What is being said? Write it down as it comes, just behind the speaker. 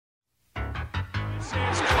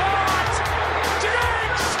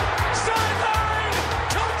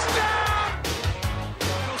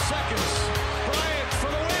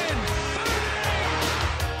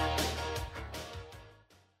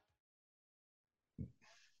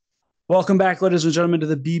Welcome back, ladies and gentlemen, to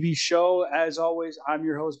the BB Show. As always, I'm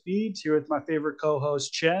your host, Beebs, here with my favorite co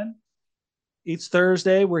host, Chen. It's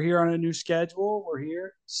Thursday. We're here on a new schedule. We're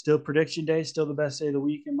here. Still prediction day, still the best day of the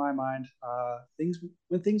week in my mind.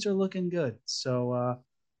 Things are looking good. So,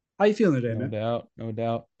 how you feeling today, No man? doubt, no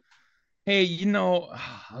doubt. Hey,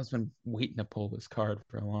 I've been waiting to pull this card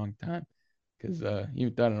for a long time because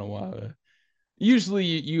you've done it a while. Usually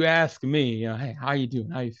you ask me, hey, how you doing?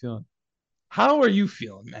 How you feeling? How are you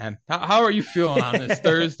feeling, man? How are you feeling on this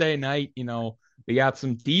Thursday night? We got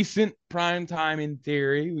some decent prime time in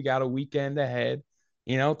theory. We got a weekend ahead.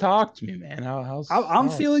 Talk to me, man. I'm How are you?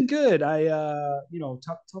 feeling good.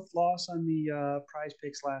 Tough loss on the Prize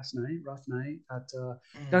Picks last night. Rough night. Got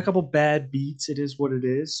a Mm, couple bad beats. It is what it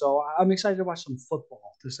is. So I'm excited to watch some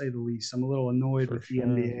football, to say the least. I'm a little annoyed for with the sure,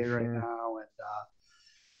 for NBA right sure. now, and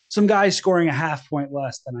some guys scoring a half point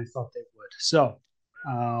less than I thought they would. So,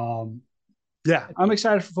 um, yeah, I I'm mean,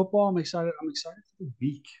 excited for football. I'm excited. I'm excited for the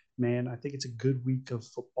week, man. I think it's a good week of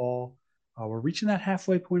football. We're reaching that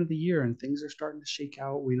halfway point of the year, and things are starting to shake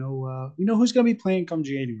out. We know who's going to be playing come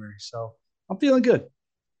January, so I'm feeling good.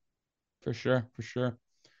 for sure, for sure.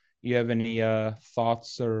 You have any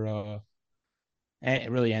thoughts or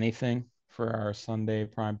really anything for our Sunday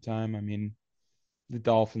prime time? I mean, the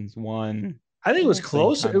Dolphins won. I think The it was whole thing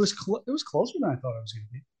close. kind of. It was closer than I thought it was going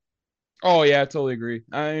to be. Oh yeah, I totally agree.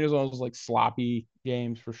 I mean, it was one of those like sloppy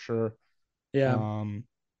games for sure. Yeah, Um,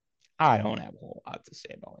 I don't have a whole lot to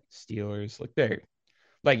say about like Steelers. Like they're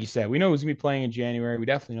like you said, we know who's gonna be playing in January. We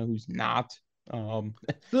definitely know who's not. Um,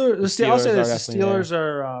 the I'll say Steelers are this: the definitely Steelers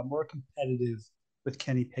there are more competitive with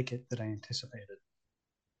Kenny Pickett than I anticipated.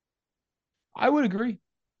 I would agree.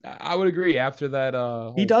 I would agree after that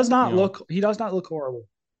He whole does not look. He does not look horrible.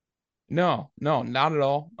 no, no, not at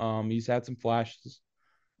all. He's had some flashes.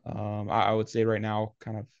 I would say right now,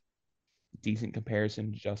 kind of decent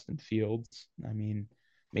comparison to Justin Fields. I mean,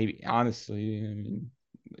 maybe honestly, I mean,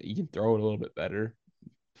 you can throw it a little bit better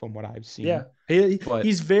from what I've Yeah, seen. But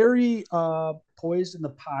he's very poised in the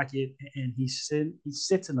pocket, and he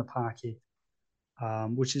sits in the pocket,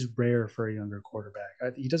 which is rare for a younger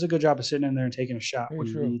quarterback. He does a good job of sitting in there and taking a shot very when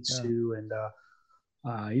he true. needs Yeah. to,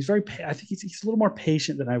 and he's very. I think he's a little more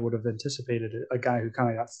patient than I would have anticipated. A guy who kind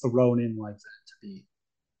of got thrown in like that to be.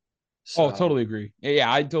 Oh, So totally agree.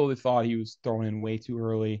 Yeah, I totally thought he was thrown in way too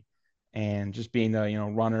early, and just being the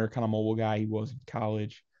runner kind of mobile guy he was in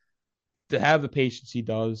college. To have the patience he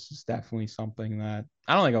does is definitely something that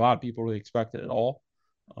I don't think a lot of people really expected at all.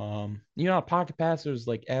 Pocket passers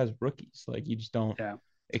like as rookies, like you just don't yeah,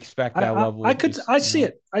 expect that level I of could just I see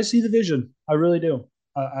it. I see the vision. I really do.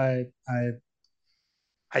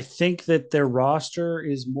 I think that their roster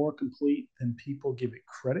is more complete than people give it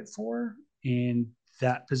credit for. And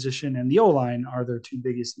that position and the O line are their two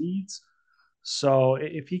biggest needs. So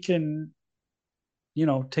if he can,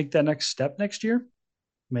 take that next step next year,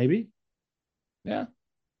 maybe. yeah.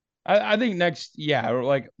 I think or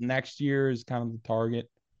like next year is kind of the target.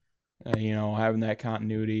 Having that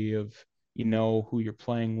continuity of who you're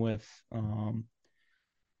playing with.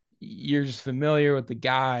 You're just familiar with the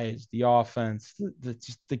guys, the offense,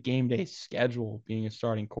 just the game day schedule. Being a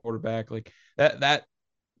starting quarterback, like that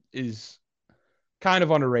is kind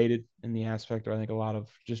of underrated in the aspect of I think a lot of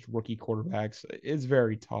just rookie quarterbacks. It's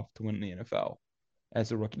very tough to win in the NFL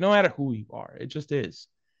as a rookie, no matter who you are. It just is,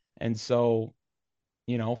 and so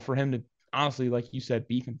for him to honestly, like you said,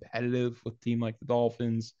 be competitive with a team like the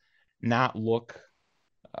Dolphins, not look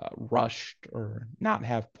rushed or not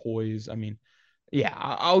have poise. I mean, yeah,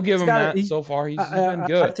 I'll give He's him got it. that. So far, he's been I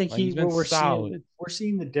good. think Like he's been solid. we're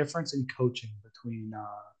seeing the difference in coaching between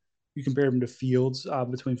you compare him to Fields,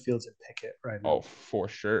 between Fields and Pickett right Oh, now. for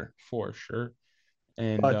sure, for sure.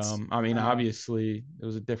 And But I mean, uh, obviously, it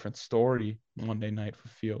was a different story Monday night for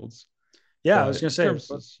Fields, yeah, I was but gonna in say, terms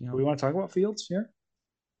but of we want to talk about Fields here.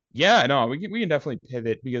 yeah, no, we can definitely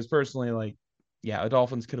pivot because personally, like, yeah, the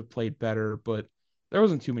Dolphins could have played better, but there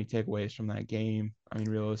wasn't too many takeaways from that game. I mean,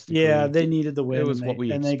 Yeah, realistically, they needed the it win, was what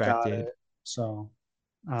we and they got it. expected So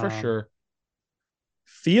for um, sure.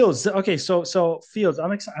 Fields. Okay, so Fields.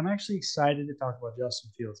 I'm actually excited to talk about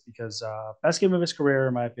Justin Fields because best game of his career,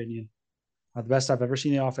 in my opinion. The best I've ever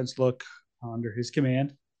seen the offense look under his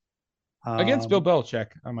command. Against Bill Um,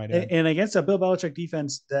 Belichick, I might add. and against a Bill Belichick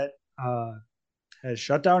defense that has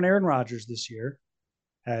shut down Aaron Rodgers this year,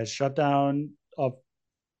 has shut down a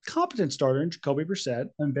competent starter in Jacoby Brissett,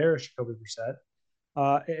 embarrassed Jacoby Brissett,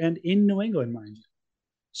 and in New England, mind you.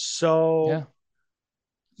 So Yeah,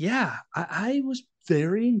 yeah, I was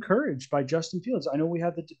very encouraged by Justin Fields. I know we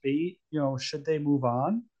had the debate, should they move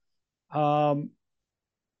on? Um,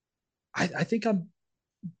 I think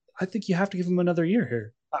I think you have to give him another year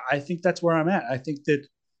here. I think that's where I'm at. I think that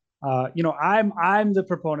I'm the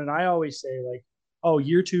proponent. I always say like, oh,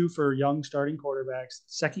 year two for young starting quarterbacks,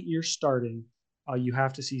 second year starting, you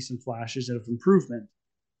have to see some flashes of improvement,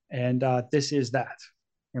 and this is that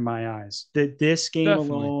in my eyes. That this game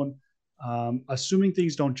Definitely. alone, assuming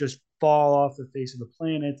things don't just fall off the face of the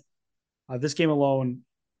planet, this game alone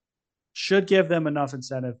should give them enough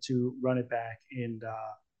incentive to run it back and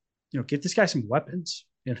get this guy some weapons.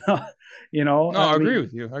 No, I I agree mean,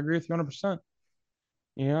 with you. I agree with you 100%.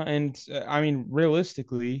 And I mean,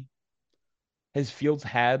 realistically, has Fields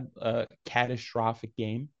had a catastrophic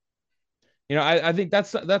game? I think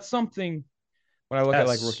that's something when I look at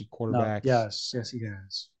like yes, rookie no, quarterbacks. yes, he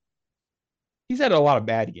has. He's had a lot of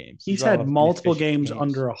bad games. He's He's had a had lot of multiple inefficient games games.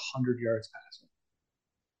 under 100 yards passing.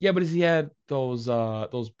 Yeah, but has he had those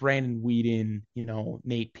Brandon Weeden,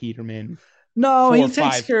 Nate Peterman, No, four or he takes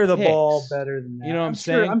five care of the ball picks? better than You that. know what I'm I'm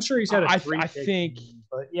sure. saying? I'm sure he's had a I three pick think game,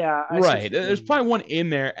 but yeah, I see what right. you're There's saying. probably one in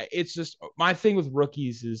there. It's just my thing with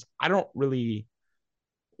rookies is I don't really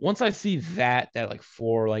once I see that like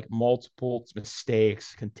for like multiple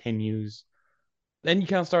mistakes continues, then you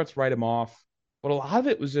kind of start to write him off. But a lot of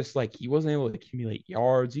it was just like he wasn't able to accumulate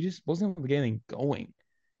yards. He just wasn't able to get anything going.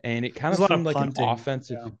 And it kind There's of a lot seemed of like an punting.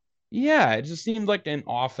 offensive, Yeah, yeah, it just seemed like an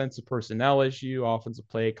offensive personnel issue, offensive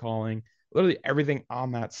play calling, literally everything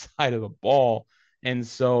on that side of the ball. And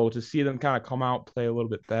so to see them kind of come out, play a little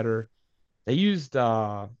bit better, they used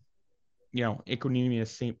Equanimeous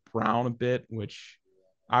St. Brown a bit, which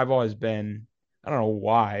I've always been, I don't know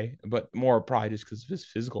why, but more probably just because of his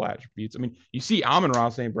physical attributes. I mean, you see Amon-Ra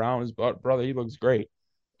St. Brown, his brother, he looks great.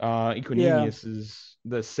 yeah, Equanimeous is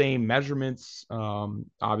the same measurements,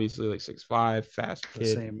 obviously like 6'5", fast the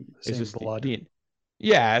kid. It's same just blood.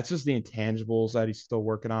 yeah, it's just the intangibles that he's still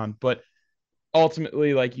working on. But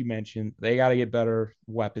ultimately, like you mentioned, they got to get better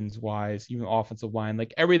weapons wise, even offensive line.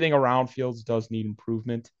 Like everything around Fields does need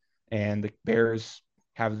improvement, and the Bears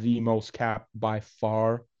have the most cap by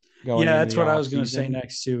far going Yeah, into that's the what I was going to say offseason.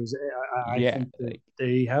 next too. Is I Yeah, think that like,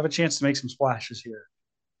 they have a chance to make some splashes here.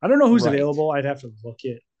 I don't know who's right. available. I'd have to look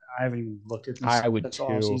at. I haven't even looked at I would this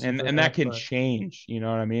all too, season and for and that, that can but change. You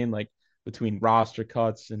know what I mean? Like between roster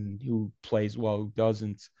cuts and who plays well, who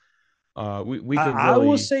doesn't. We could I will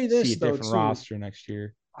really say see a this though different too. roster next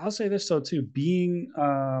year. I'll say this though too. Being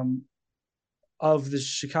of the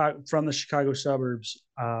Chicago from the Chicago suburbs,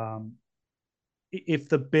 if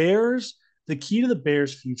the Bears, the key to the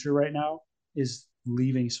Bears' future right now is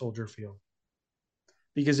leaving Soldier Field.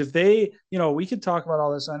 Because if they, we could talk about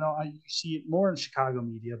all this. I know you see it more in Chicago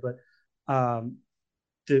media, but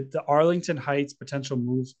the Arlington Heights potential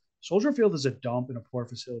moves. Soldier Field is a dump and a poor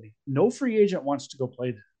facility. No free agent wants to go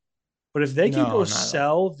play there. But if they can go No, not at all.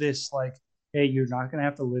 sell this, like, hey, you're not going to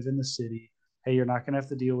have to live in the city. Hey, you're not going to have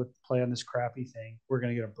to deal with play on this crappy thing. We're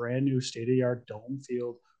going to get a brand new state of the art dome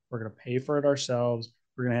field. We're going to pay for it ourselves.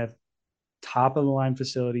 We're going to have top of the line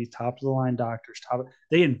facilities, top of the line doctors.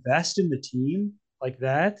 They invest in the team like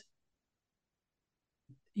that.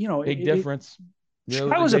 You know, Big difference. Really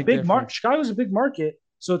Chicago's a big big market. difference. Chicago's a big market.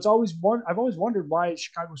 So it's always one. I've always wondered why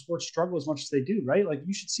Chicago sports struggle as much as they do. Right? Like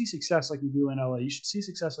you should see success like you do in LA. You should see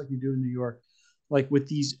success like you do in New York, like with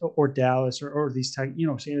these or Dallas or these San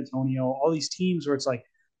Antonio, all these teams where it's like,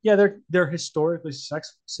 yeah, they're historically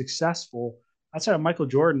successful. Outside of Michael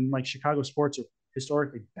Jordan, like Chicago sports are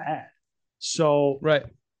historically bad. So Right.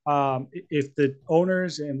 if the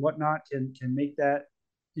owners and whatnot can make that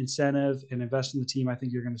incentive and invest in the team, I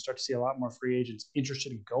think you're going to start to see a lot more free agents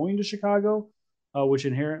interested in going to Chicago, which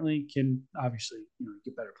inherently can obviously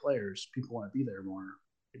get better players. People want to be there more.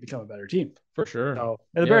 They become a better team. For sure. So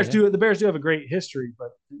and Yeah, yeah. The Bears do have a great history,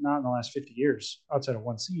 but not in the last 50 years outside of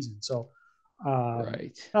one season. So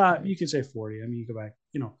Right. you Right. can say 40. I mean, you go back,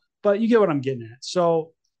 but you get what I'm getting at.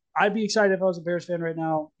 So I'd be excited if I was a Bears fan right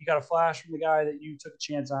now. You got a flash from the guy that you took a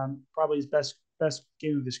chance on, probably his best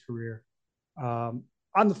game of his career.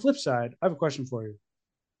 On the flip side, I have a question for you.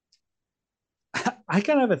 I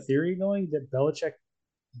kind of have a theory going that Belichick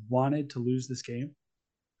wanted to lose this game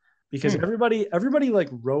because Hmm. everybody like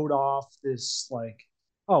wrote off this like,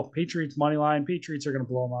 oh, Patriots money line, Patriots are going to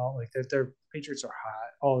blow them out, like their Patriots are hot,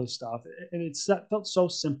 all this stuff, and that felt so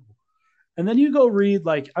simple. And then you go read,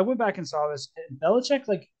 like, I went back and saw this, and Belichick,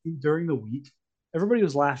 like, during the week, everybody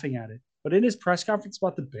was laughing at it. But in his press conference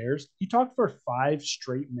about the Bears, he talked for 5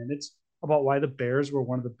 straight minutes about why the Bears were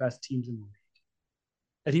one of the best teams in the league.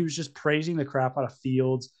 And he was just praising the crap out of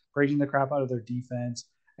Fields, praising the crap out of their defense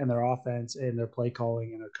and their offense and their play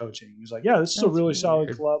calling and their coaching. He was like, yeah, this is a That's really solid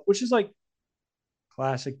weird. club, which is like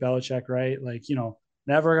classic Belichick, right? Like,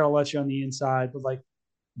 never going to let you on the inside, but like,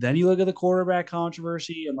 Then you look at the quarterback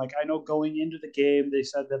controversy, and like I know going into the game, they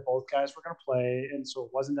said that both guys were going to play, and so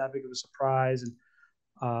it wasn't that big of a surprise.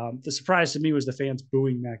 And the surprise to me was the fans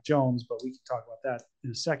booing Mac Jones, but we can talk about that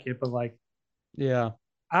in a second. But like, Yeah.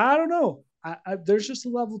 I don't know. There's just a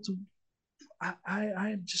level to.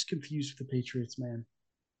 I am just confused with the Patriots, man.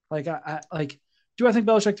 Like, like. Do I think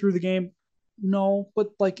Belichick threw the game? No,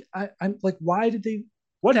 but like, I'm like, why did they?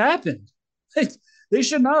 What happened? Like, they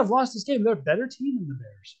should not have lost this game. They're a better team than the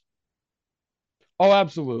Bears. Oh,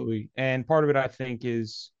 absolutely. And part of it, I think,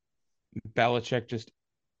 is Belichick just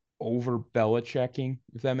over Belichicking,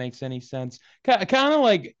 if that makes any sense. Kind of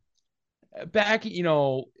like back,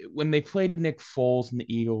 when they played Nick Foles and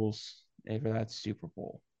the Eagles for that Super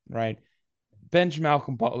Bowl, right? Bench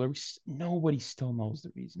Malcolm Butler, nobody still knows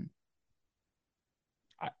the reason.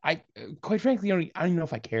 I quite frankly, I don't even know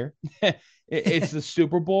if I care. It's the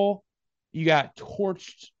Super Bowl. You got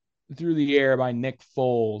torched through the air by Nick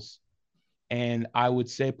Foles. And I would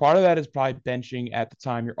say part of that is probably benching at the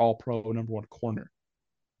time your all pro number one corner.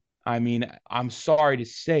 I mean, I'm sorry to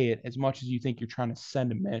say it, as much as you think you're trying to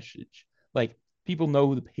send a message. Like, people know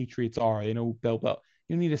who the Patriots are. They know who Bill Bell.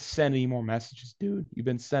 You don't need to send any more messages, dude. You've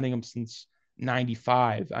been sending them since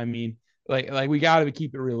 95. I mean, like we got to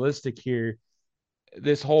keep it realistic here.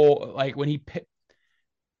 This whole, like, when he,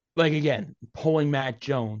 like, again, pulling Mac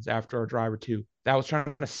Jones after our driver two, that was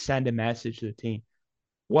trying to send a message to the team.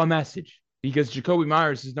 What message? Because Jacoby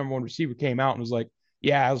Myers, his number one receiver, came out and was like,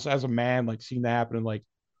 yeah, as a man, like, seeing that happen and like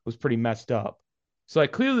was pretty messed up. So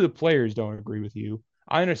like clearly the players don't agree with you.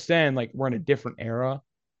 I understand like we're in a different era,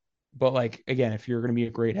 but like again, if you're gonna be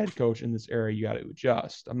a great head coach in this era, you got to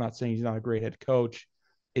adjust. I'm not saying he's not a great head coach.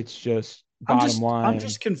 It's just bottom I'm line,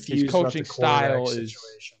 just his confused about the coaching quarterback style is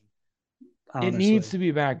situation. it needs Honestly, to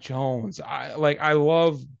be Mac Jones. I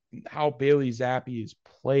love how Bailey Zappi is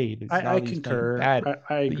played. It's not I that he's playing concur. bad, I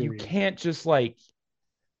but you agree. can't just like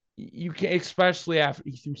you can, especially after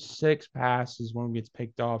he threw six passes, one gets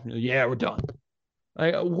picked off, and yeah, we're done.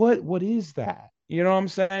 Like what is that? You know what I'm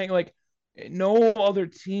saying? Like no other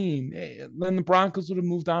team. Then the Broncos would have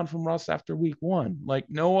moved on from Russ after week one. Like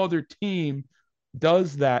no other team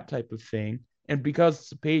does that type of thing. And because it's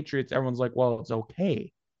the Patriots, everyone's like, well, it's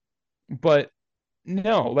okay. But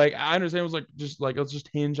no, like I understand it was like just like let's just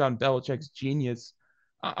hinge on Belichick's genius.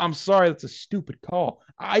 I'm sorry, that's a stupid call.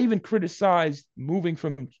 I even criticized moving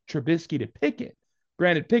from Trubisky to Pickett.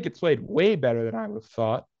 Granted, Pickett's played way better than I would have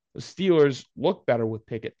thought. The Steelers look better with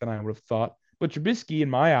Pickett than I would have thought. But Trubisky, in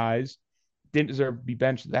my eyes, didn't deserve to be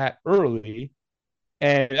benched that early.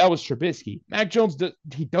 And that was Trubisky. Mac Jones,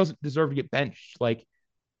 he doesn't deserve to get benched. Like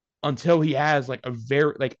until he has like a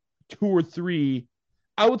very like two or three.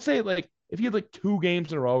 I would say like if he had like two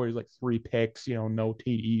games in a row where he's like three picks, no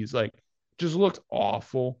TDs, like just looks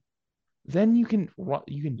awful. Then you can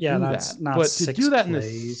Yeah, do that's that. not But to six do that in the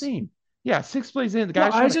plays. same, yeah, 6 plays in, the No,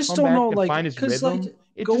 guy's I trying to just come don't back know, and like, find his because like rhythm.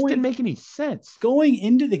 It just didn't going make any sense. going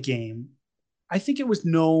into the game, I think it was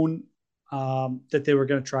known that they were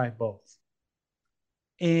going to try both,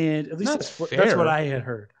 and at And least that's that's what fair. I had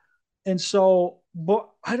heard. And so, but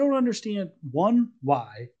I don't understand one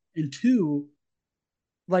why, and two,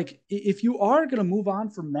 like if you are going to move on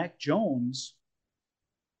from Mac Jones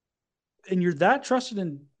and you're that trusted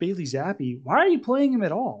in Bailey Zappi, why are you playing him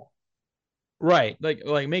at all? Right.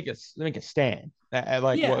 Like make a stand. Like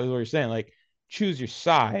what Yeah, you're saying. Like choose your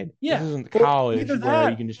side. This yeah. isn't Or college where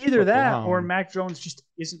you can just either flip that, or around. Mac Jones just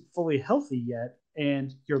isn't fully healthy yet,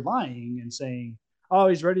 and you're lying and saying, "Oh,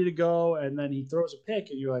 he's ready to go," and then he throws a pick,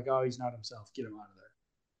 and you're like, "Oh, he's not himself. Get him out of there."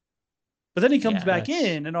 But then he comes Yeah, back that's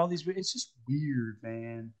in, and all these. It's just weird,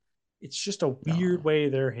 man. It's just a weird no. way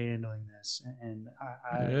they're handling this, and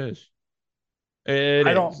It is. It is.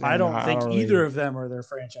 I And don't I think don't either really of them are their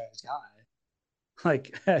franchise guy.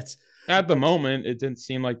 Like at the that's moment it didn't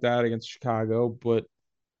seem like that against Chicago, but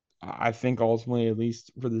I think ultimately, at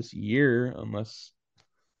least for this year, unless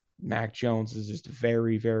Mac Jones is just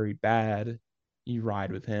very, very bad, you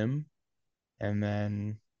ride with him. And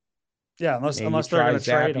then yeah, maybe you unless they're try gonna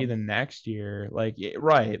trade Zappy the him. next year. Like,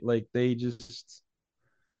 right. Like, they just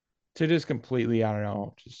completely, I don't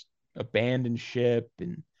know, just abandon ship.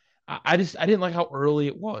 And I didn't like how early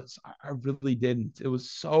it was. I really didn't. It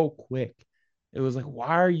was so quick. It was like,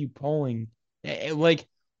 why are you pulling? Like,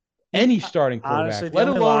 The any starting honestly, quarterback, the let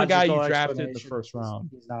only alone a guy you logical drafted in the explanation first is round.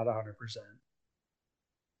 he's not 100%.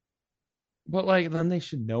 But like, then they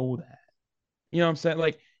should know that. You know what I'm saying?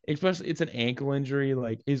 Like, especially it's an ankle injury,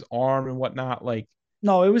 like his arm and whatnot. Like,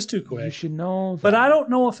 No, it was too you quick. should know But I that. don't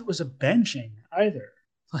know if it was a benching either.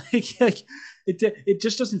 Like it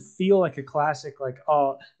just doesn't feel like a classic. Like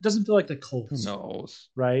it doesn't feel like the Who Colts, knows?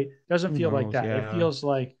 right? It doesn't Who feel like knows? that. It Yeah. feels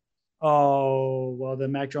like, oh well,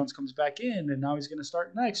 then Mac Jones comes back in, and now he's going to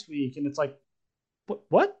start next week, and it's like,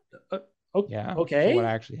 what? Yeah. For what Okay,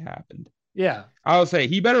 actually happened. yeah, I would say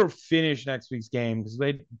he better finish next week's game because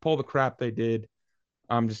they pull the crap they did.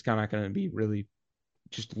 I'm just kind of going to be really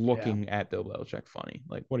just yeah, looking at Bill Belichick funny.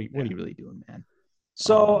 Like, what are yeah. you really doing, man?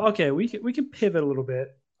 So okay, we can pivot a little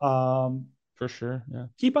bit. For sure. Yeah.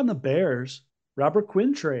 Keep on the Bears. Robert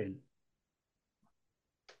Quinn trade.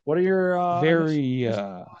 What are your Very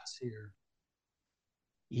initial thoughts here?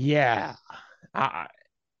 yeah. I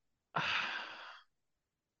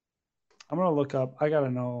I'm gonna look up. I gotta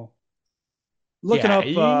know. Looking yeah, up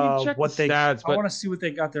you check the what they. stats, I but want to see what they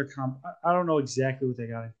got their comp. I don't know exactly what they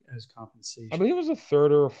got as I compensation. believe it was a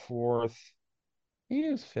third or a fourth. He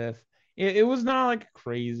was fifth. It was not like a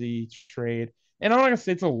crazy trade. And I'm not gonna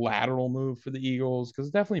say it's a lateral move for the Eagles because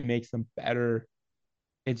it definitely makes them better.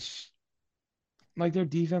 It's like their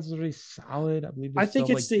defense is really solid. I believe they I still think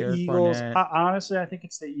have it's like the Derek Eagles. Barnett. Honestly, I think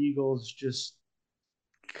it's the Eagles just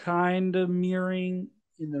kind of mirroring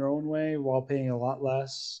in their own way while paying a lot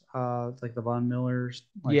less. Like the Von Millers,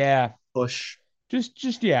 like Yeah, push.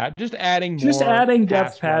 just yeah, just adding Just more adding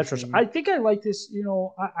depth pass pass rush. rushing. I think I like this.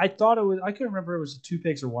 I thought it was. I couldn't remember if it was two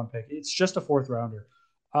picks or one pick. It's just a fourth rounder.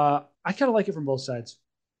 I kind of like it from both sides,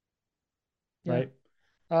 Yeah, right?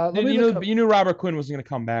 Let and me look up. you knew Robert Quinn wasn't gonna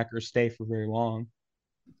come back or stay for very long,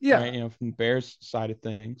 Yeah, right? From the Bears side of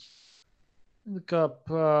things. look up.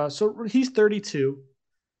 So he's 32.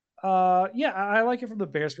 Yeah, I like it from the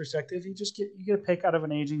Bears' perspective. You get a pick out of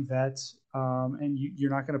an aging vet, and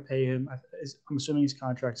you're not going to pay him. I'm assuming his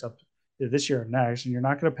contract's up this year or next, and you're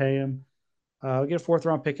not going to pay him. Get a fourth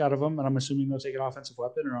round pick out of him, and I'm assuming they'll take an offensive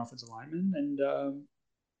weapon or offensive lineman, and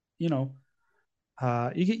you know,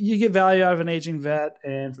 you get value out of an aging vet,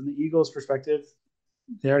 and from the Eagles' perspective,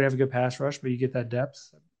 they already have a good pass rush, but you get that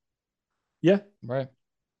depth. Yeah, Right.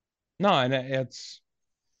 No, and it's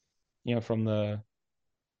from the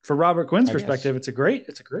for Robert Quinn's I guess perspective, it's a great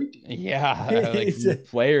deal. yeah, like It's from the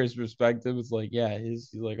player's perspective, it's like yeah, he's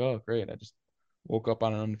like oh great, I just woke up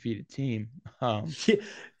on an undefeated team.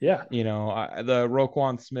 yeah. The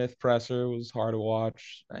Roquan Smith presser was hard to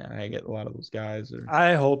watch. I get a lot of those guys are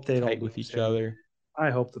I hope they don't tight with lose each him. other. I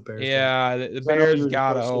hope the Bears don't. Yeah, the I know he Bears was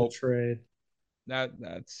gotta opposed to the hope trade.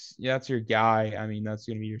 that's your guy. I mean, that's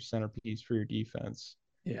gonna be your centerpiece for your defense.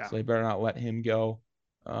 Yeah. So they better not let him go.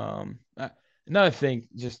 Another thing,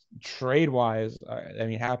 just trade wise, I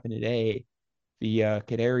mean, happened today. The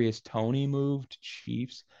Kadarius Toney move to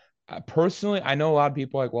Chiefs. Personally, I know a lot of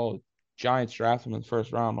people are like, well, Giants drafted him in the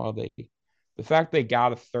first round. Well, the fact they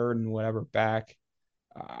got a third and whatever back.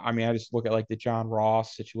 I mean, I just look at like the John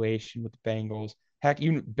Ross situation with the Bengals. Heck,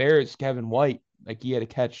 even Bears Kevin White, like he had to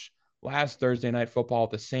catch last Thursday night football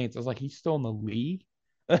with the Saints. I was like, he's still in the league.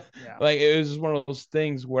 Yeah. Like it was just one of those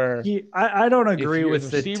things where I don't agree if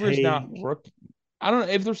with the receivers not take. work, I don't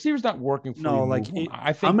know if the receiver's not working for you, No, move like him. I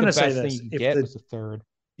I'm think the gonna say best thing this. you could If get the was a third.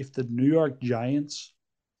 if the New York Giants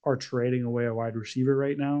are trading away a wide receiver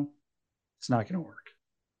right now, it's not gonna work.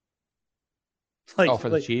 Oh, Like for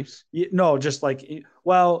the Chiefs, no, just like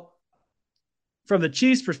well, from the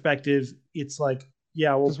Chiefs' perspective, it's like,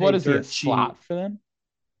 yeah, we'll because what pay is he a dirt cheap. slot for them?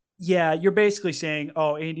 Yeah, you're basically saying,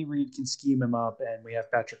 oh, Andy Reid can scheme him up, and we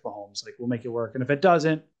have Patrick Mahomes. Like, we'll make it work. And if it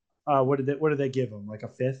doesn't, what did they give him? Like a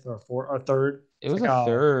fifth or a four or a third? It It's was like, a oh,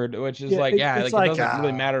 third, which is yeah, like yeah, it's like it like doesn't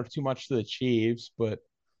really matter too much to the Chiefs, but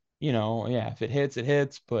yeah, if it hits, it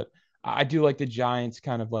hits. But I do like the Giants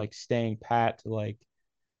kind of like staying pat to like,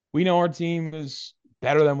 we know our team is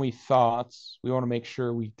better than we thought. We want to make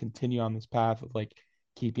sure we continue on this path of like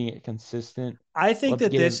keeping it consistent. I think Let's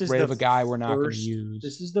that get this is rid the of a guy we're not going to first. use.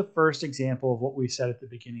 This is the first example of what we said at the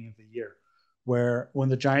beginning of the year, where when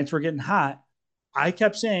the Giants were getting hot, I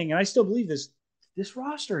kept saying, and I still believe this: this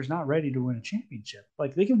roster is not ready to win a championship.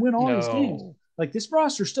 Like they can win all these games. No. Like this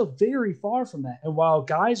roster is still very far from that. And while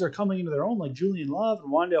guys are coming into their own, like Julian Love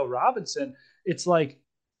and Wandale Robinson, it's like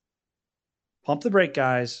pump the brake,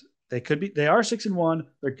 guys. They are 6-1.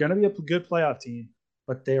 They're going to be a good playoff team,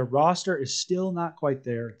 but their roster is still not quite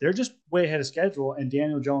there. They're just way ahead of schedule, and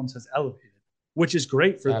Daniel Jones has elevated, which is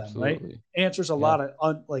great for them, right? Absolutely. Answers a Yeah. lot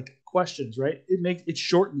of questions, right? It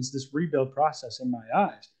shortens this rebuild process in my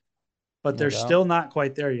eyes, but No they're doubt. still not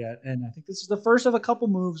quite there yet. And I think this is the first of a couple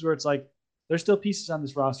moves where it's like there's still pieces on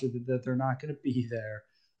this roster that they're not going to be there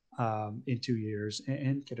in 2 years.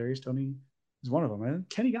 And Kadarius Toney is one of them. And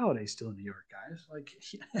Kenny Galladay is still in New York, guys. Like,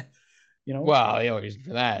 Well, the only reason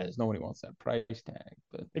for that is nobody wants that price tag.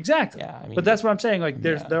 But exactly. yeah, I But mean, that's what I'm saying. Like,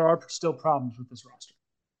 yeah. there are still problems with this roster.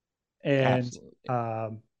 And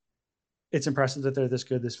Absolutely. it's impressive that they're this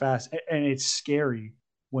good this fast. And it's scary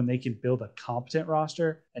when they can build a competent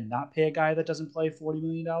roster and not pay a guy that doesn't play $40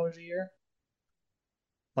 million a year.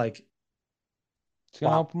 Like, It's gonna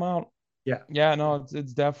wow. help him out. Yeah. Yeah, no,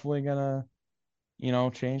 it's definitely gonna,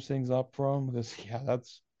 change things up for him because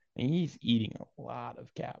he's eating a lot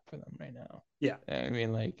of cap for them right now. Yeah. I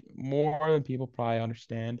mean, like more than people probably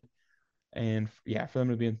understand. And yeah, for them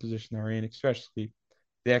to be in the position they're in, especially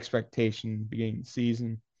the expectation beginning the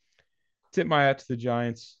season, tip my hat to the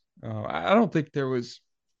Giants. I don't think there was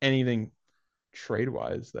anything trade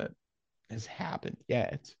wise that has happened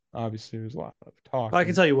yet. Obviously, there's a lot of talk I can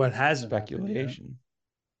and tell you what hasn't happened yet. speculation.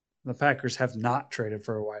 The Packers have not traded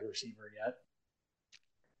for a wide receiver yet.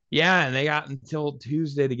 Yeah, and they got until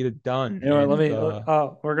Tuesday to get it done. You know what?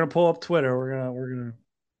 And We're gonna pull up Twitter. We're gonna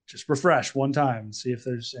just refresh one time and see if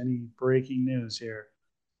there's any breaking news here.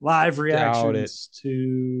 Live doubt it. reactions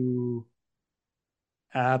to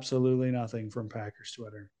absolutely nothing from Packers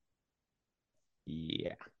Twitter.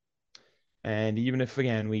 Yeah. And even if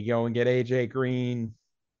again we go and get AJ Green,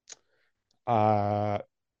 uh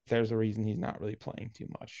there's a reason he's not really playing too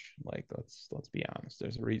much. Like let's be honest.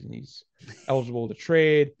 There's a reason he's eligible to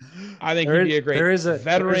trade. I think he'd be a great There is a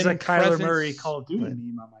veteran Kyler Murray presence. Call of Duty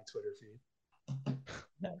meme on my Twitter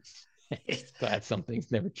Nice. Glad some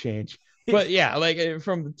things never change. But yeah, like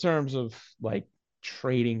from the terms of like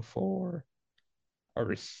trading for a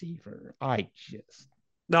receiver, I just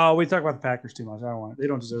No, we talk about the Packers too much. I don't want it. They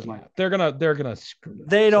don't deserve my. they're gonna screw it up.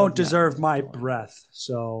 They So don't I'm not deserve even my going there. breath,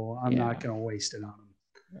 so I'm not Yeah. going to waste it on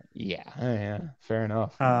Yeah, fair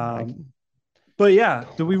enough. them. I can But yeah,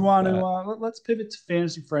 do we totally get want to? that. Let's pivot to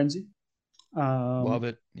fantasy frenzy. Love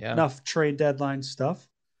it. Yeah. Enough trade deadline stuff.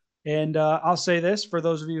 And I'll say this for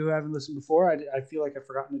those of you who haven't listened before, I feel like I've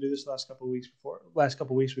forgotten to do this the last couple of weeks. Last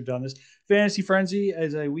couple of weeks we've done this. Fantasy Frenzy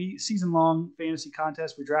is a season long fantasy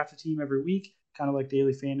contest. We draft a team every week, kind of like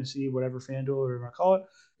daily fantasy, whatever FanDuel or whatever you want to call it.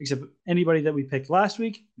 Except anybody that we picked last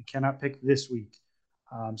week, we cannot pick this week.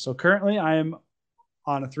 So currently, I am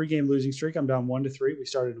on a 3-game losing streak. I'm down 1-3. We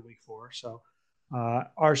started in week 4, so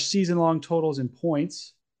our season long totals in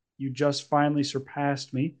points. You just finally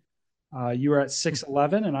surpassed me. You are at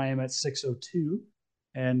 611 and I am at 602.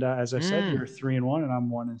 And as I said, you're 3-1 and I'm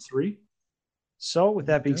 1-3. So with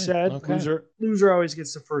that being said, Okay. loser always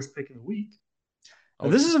gets the first pick of the week.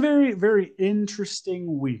 This is a very, very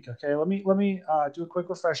interesting week. Okay, let me do a quick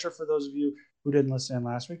refresher for those of you who didn't listen in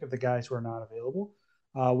last week of the guys who are not available.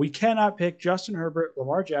 We cannot pick Justin Herbert,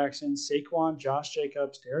 Lamar Jackson, Saquon, Josh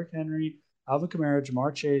Jacobs, Derrick Henry, Alvin Kamara,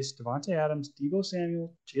 Jamar Chase, Devontae Adams, Deebo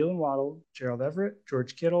Samuel, Jalen Waddle, Gerald Everett,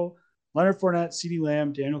 George Kittle, Leonard Fournette, CeeDee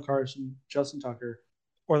Lamb, Daniel Carson, Justin Tucker,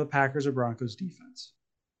 or the Packers or Broncos defense.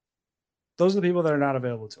 Those are the people that are not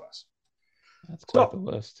available to us. That's quite the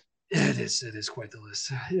list. It is quite the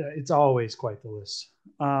list. Yeah, it's always quite the list.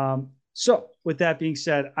 So with that being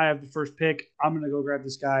said, I have the first pick. I'm going to go grab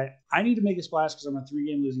this guy. I need to make a splash because I'm on a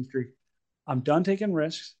 3-game losing streak. I'm done taking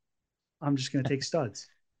risks. I'm just going to take studs.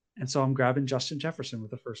 And so I'm grabbing Justin Jefferson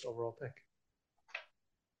with the first overall pick.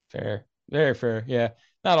 Fair. Very fair. Yeah.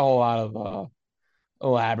 Not a whole lot of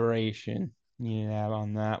elaboration you have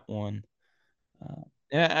on that one.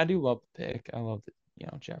 Yeah, I do love the pick. I love the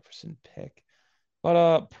Jefferson pick.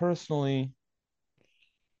 But personally,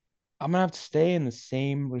 I'm gonna have to stay in the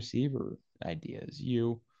same receiver idea as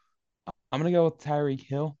you. I'm gonna go with Tyreek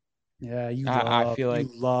Hill. Yeah, I feel like I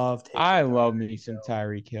taking love me Tyreek some Hill.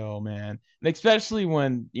 Tyreek Hill, man. And especially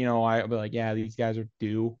when, I'll be like, yeah, these guys are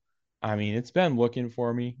due. I mean, it's been looking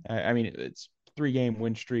for me. I mean, it's 3-game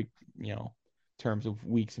win streak, terms of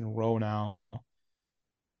weeks in a row now.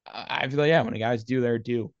 I feel like, yeah, when the guys do, they're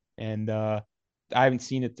due. And I haven't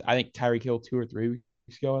seen it. I think Tyreek Hill 2 or 3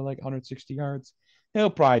 weeks ago at like 160 yards. He'll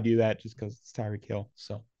probably do that just because it's Tyreek Hill.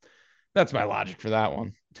 So that's my logic for that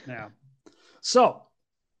one. Yeah. So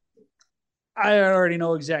I already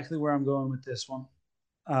know exactly where I'm going with this one.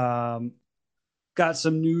 Got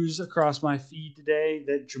some news across my feed today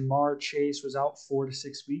that Jamar Chase was out 4 to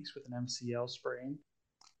 6 weeks with an MCL sprain.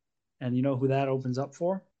 And you know who that opens up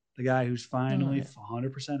for? The guy who's finally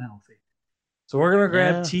 100% healthy. So we're going to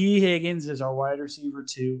grab T. Higgins as our wide receiver,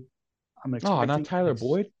 too. I'm expecting. Not Tyler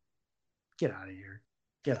Boyd? Get out of here.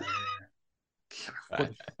 Get out of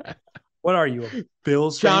here. What are you, a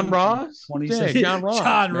Bills John fan? Ross? Yeah, John Ross.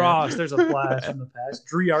 John Ross. There's a blast from the past.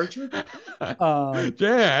 Dree Archer?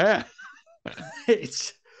 Yeah.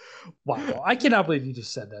 It's wow. I cannot believe you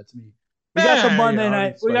just said that to me. We got the Monday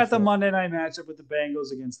night. We got the Monday night matchup with the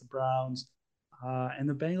Bengals against the Browns. And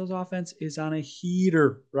the Bengals offense is on a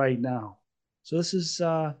heater right now. So this is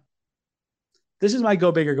my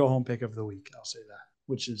go big or go home pick of the week. I'll say that,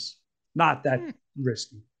 which is Not that Hmm.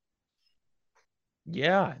 risky.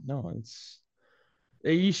 Yeah, no,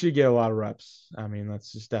 you should get a lot of reps. I mean,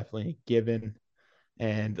 that's just definitely a given.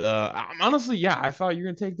 And I'm honestly, yeah, I thought you were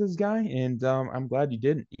gonna take this guy, and I'm glad you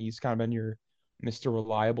didn't. He's kind of been your Mr.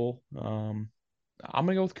 Reliable. I'm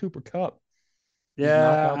gonna go with Cooper Cup. He can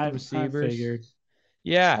knock Yeah, out the I receivers. figured.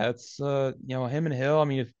 Yeah, it's him and Hill. I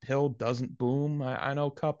mean, if Hill doesn't boom, I know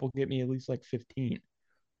Cup will get me at least like 15.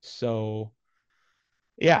 So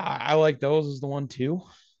yeah, I like those as the one too.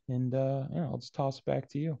 And yeah, I'll just toss it back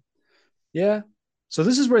to you. Yeah. So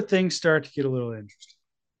this is where things start to get a little interesting.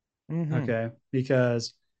 Mm-hmm. Okay.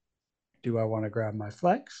 Because do I want to grab my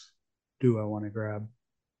flex? Do I want to grab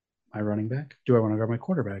my running back? Do I want to grab my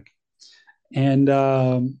quarterback? And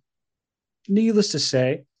needless to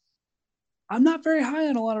say, I'm not very high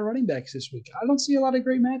on a lot of running backs this week. I don't see a lot of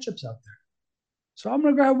great matchups out there. So I'm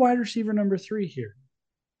going to grab wide receiver number 3 here.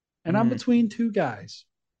 And I'm Mm-hmm. between two guys.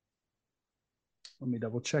 Let me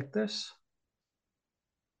double check this.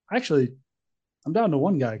 Actually, I'm down to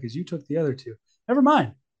one guy because you took the other two. Never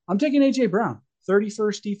mind. I'm taking AJ Brown.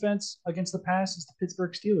 31st defense against the pass is the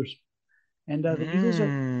Pittsburgh Steelers, and the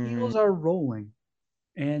Mm. Eagles are rolling.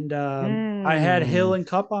 And I had Hill Mm. and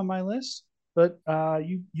Cup on my list, but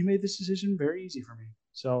you made this decision very easy for me.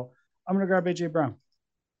 So I'm gonna grab AJ Brown.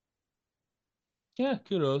 Yeah,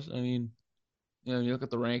 kudos. I mean, you look at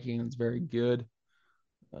the ranking, it's very good.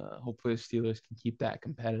 Hopefully the Steelers can keep that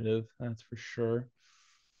competitive. That's for sure.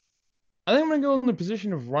 I think I'm gonna go in the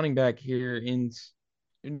position of running back here. And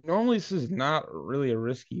normally this is not really a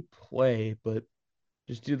risky play, but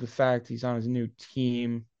just due to the fact he's on his new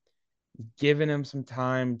team, giving him some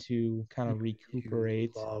time to kind You, of you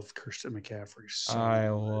recuperate. love Christian McCaffrey so I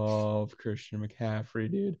much. love Christian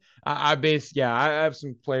McCaffrey, dude. I have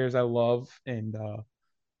some players I love, and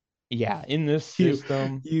yeah, in this You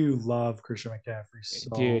system, you love Christian McCaffrey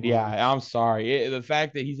so dude, yeah, much. I'm sorry. The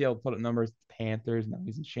fact that he's able to put up numbers with the Panthers, now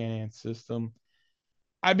he's in Shanahan's system.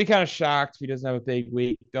 I'd be kind of shocked if he doesn't have a big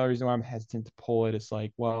week. The only reason why I'm hesitant to pull it is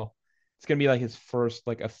like, well, it's gonna be like his first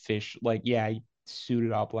like official, like, yeah, he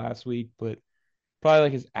suited up last week, but probably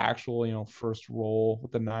like his actual, first role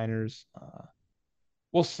with the Niners.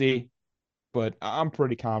 We'll see, but I'm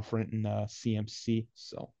pretty confident in CMC,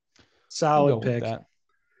 so we'll go Solid with pick. that.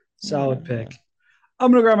 Yeah, Solid yeah. pick.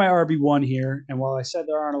 I'm going to grab my RB1 here. And while I said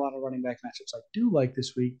there aren't a lot of running back matchups I do like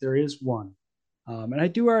this week, there is one. And I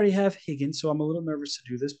do already have Higgins, so I'm a little nervous to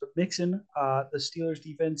do this. But Mixon, the Steelers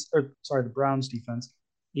defense, or sorry, the Browns defense,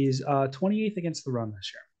 is 28th against the run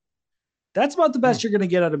this year. That's about the Hmm. best you're going to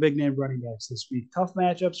get out of big name running backs this week. Tough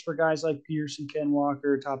matchups for guys like Pierce and Ken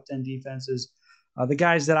Walker, top 10 defenses. The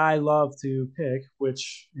guys that I love to pick,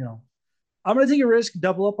 which, I'm going to take a risk,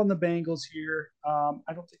 double up on the Bengals here.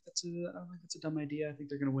 I don't think that's a dumb idea. I think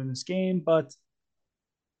they're going to win this game, but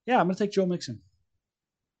yeah, I'm going to take Joe Mixon.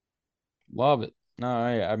 Love it. No,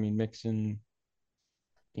 I mean Mixon,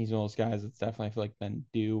 he's one of those guys that's definitely I feel like been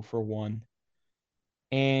due for one.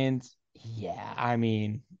 And yeah, I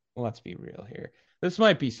mean, let's be real here. This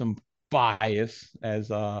might be some bias as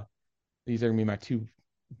these are gonna be my two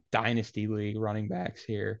dynasty league running backs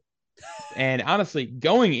here. And honestly,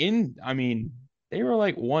 going in, I mean, they were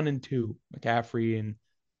like 1 and 2, McCaffrey, and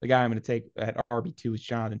the guy I'm gonna take at RB2 is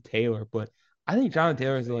Jonathan Taylor. But I think Yeah, Jonathan I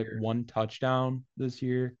Taylor has like figured. one touchdown this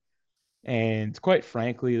year. And quite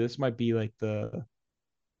frankly, this might be like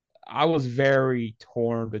I was very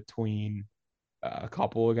torn between a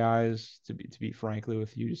couple of guys to be frankly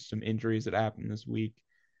with you, just some injuries that happened this week.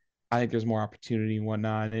 I think there's more opportunity and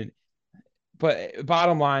whatnot. But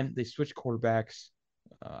bottom line, they switched quarterbacks.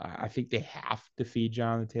 I think they have to feed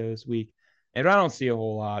Jonathan Taylor this week, and I don't see a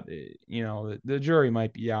whole lot. The jury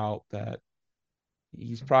might be out that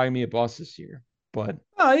he's probably gonna be a bust this year, but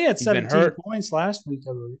Oh, he had he's been 17 hurt. points last week,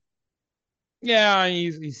 I believe. Yeah,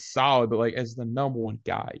 he's solid, but like as the number one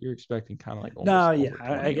guy, you're expecting kind of like No, almost yeah, over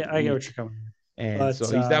 20 a I get what week. you're coming with. And so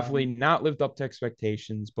But he's definitely not lived up to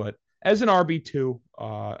expectations. But as an RB2,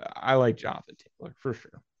 I like Jonathan Taylor for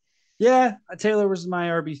sure. yeah, Taylor was my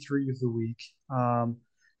RB3 of the week. Um,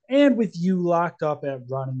 and with you locked up at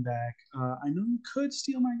running back, I know you could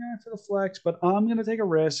steal my guy for the flex, but I'm going to take a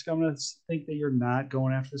risk. I'm going to think that you're not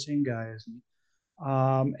going after the same guy as me.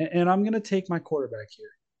 And I'm going to take my quarterback here.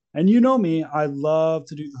 And you know me, I love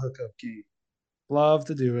to do the hookup game. Love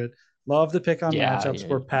to do it. Love to pick on Yeah, matchups yeah,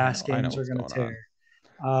 where pass I know games are what's going going to tear.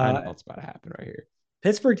 on. I know Uh, what's about to happen right here.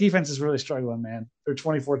 Pittsburgh defense is really struggling, man. They're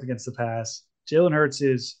 24th against the pass. Jalen Hurts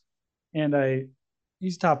is, and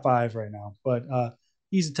he's top five right now, but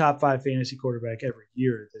he's a top five fantasy quarterback every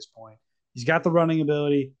year at this point. He's got the running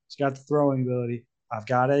ability. He's got the throwing ability. I've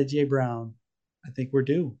got AJ Brown. I think we're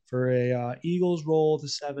due for a Eagles roll to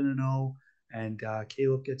 7-0, and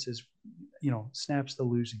Caleb gets his, snaps the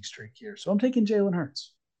losing streak here. So I'm taking Jalen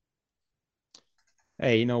Hurts.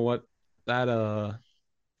 Hey, you know what? That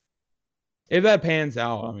if that pans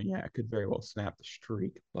out, I mean, yeah, it could very well snap the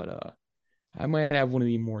streak. But I might have one of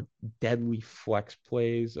the more deadly flex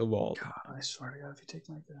plays of all God, time. I swear to God, if you take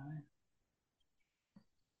my guy,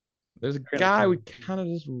 There's a you're gonna guy kill we me. kind of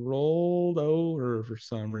just rolled over for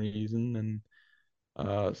some reason, and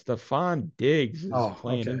Stephon Diggs is Oh,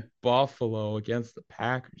 playing okay. in Buffalo against the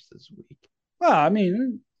Packers this week. Well, I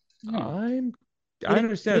mean, I'm he I didn't. He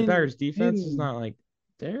understand the didn't. Packers He defense is didn't. not like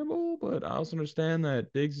terrible, but I also understand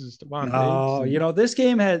that Diggs is Stephon Diggs, No, and this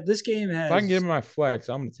game has. This game if I can get has. him my flex,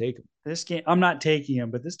 I'm gonna take him. This game. I'm not taking him,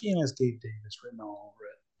 but this game has Gabe Davis written all over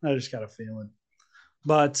it. I just got a feeling.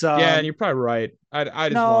 But Yeah, and you're probably right. I just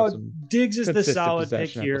want no, some Diggs is the consistent solid pick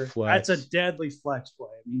possession at the here. That's a flex. deadly flex play.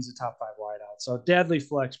 It means a top five wideout. So deadly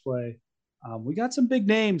flex play. We got some big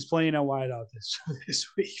names playing at wideout this this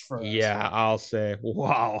week for us. Yeah, I'll say,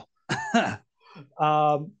 wow.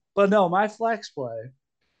 But no, my flex play.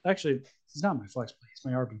 Actually, it's not my flex play. It's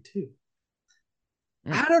my RB2.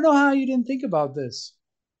 Mm. I don't know how you didn't think about this.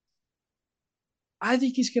 I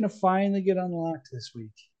think he's going to finally get unlocked this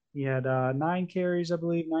week. He had 9 carries, I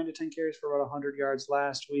believe, 9 to 10 carries for about 100 yards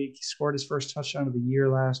last week. He scored his first touchdown of the year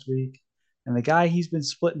last week. And the guy he's been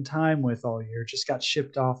splitting time with all year just got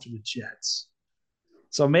shipped off to the Jets.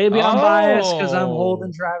 So maybe I'm biased because I'm holding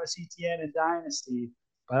Oh. Travis Etienne in Dynasty,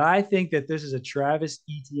 but I think that this is a Travis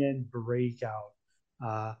Etienne breakout.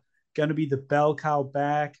 Uh, Going to be the bell cow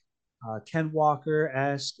back. Ken Walker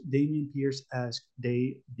esque, Damian Pierce esque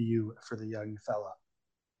debut for the young fella.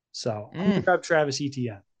 So I'm gonna Mm. grab Travis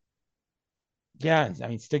Etienne. Yeah, I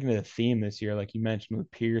mean, sticking to the theme this year, like you mentioned with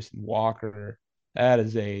Pierce and Walker, that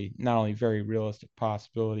is a not only very realistic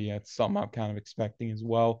possibility, that's something I'm kind of expecting as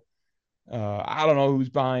well. I don't know who's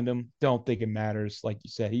behind him. Don't think it matters. Like you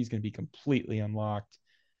said, he's going to be completely unlocked.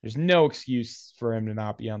 There's no excuse for him to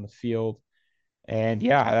not be on the field. And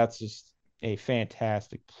yeah, that's just a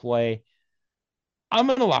fantastic play. I'm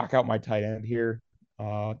going to lock out my tight end here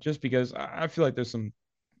just because I feel like there's some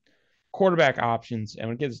quarterback options. And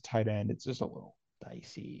when it gets a tight end, it's just a little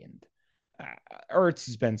dicey. And Ertz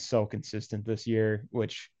has been so consistent this year,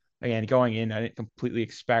 which, again, going in, I didn't completely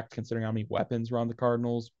expect considering how many weapons were on the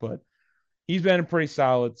Cardinals. But he's been pretty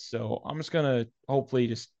solid. So I'm just gonna hopefully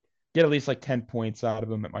just get at least like 10 points out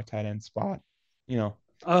of him at my tight end spot. You know,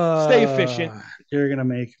 stay efficient. You're gonna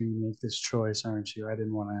make me make this choice, aren't you? I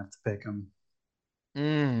didn't want to have to pick him.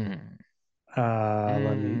 Mm,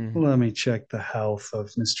 Let me mm, let me check the health of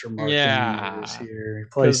Mr. Mark Andrews yeah, here. He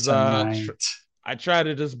plays because tonight. I try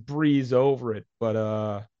to just breeze over it,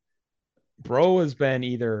 but bro has been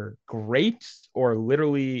either great or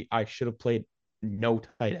literally I should have played no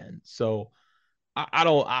tight end. So I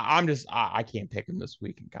don't. I'm just. I can't pick him this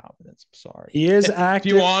week in confidence. I'm sorry. He is If you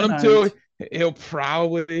active want him tonight. to, he'll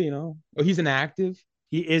probably. Oh, he's inactive.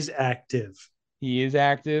 He is active. He is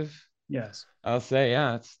active. Yes. I'll say,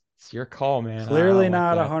 yeah, it's your call, man. I Clearly don't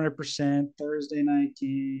like not that. 100% Thursday night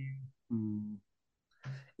game.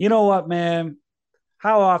 You know what, man?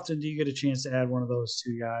 How often do you get a chance to add one of those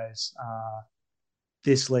two guys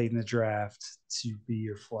this late in the draft to be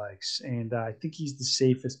your flex? And I think he's the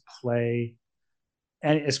safest play,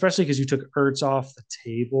 and especially because you took Ertz off the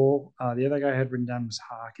table. The other guy I had written down was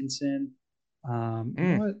Hawkinson. You know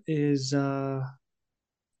Mm. what is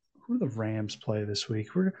who do the Rams play this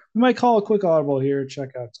week? We might call a quick audible here.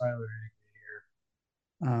 Check out Tyler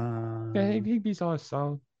Higbee here. Yeah, Higbee's always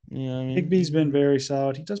solid. You know what I Higbee's been mean? very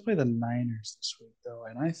solid. He does play the Niners this week, though,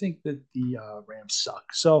 and I think that the Rams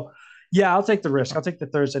suck. So, yeah, I'll take the risk. I'll take the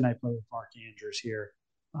Thursday night play with Mark Andrews here.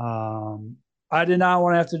 Um, I did not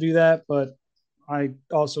want to have to do that, but I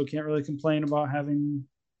also can't really complain about having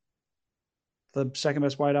the second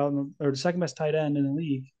best wideout or the second best tight end in the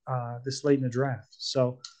league this late in the draft.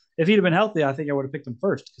 So, if he'd have been healthy, I think I would have picked him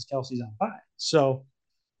first because Kelsey's on bye. So,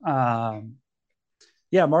 um,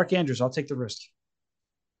 yeah, Mark Andrews, I'll take the risk.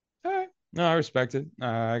 All right. No, I respect it.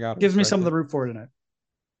 I gotta Gives me respect something it. to root for tonight.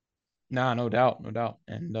 Nah, no doubt, no doubt.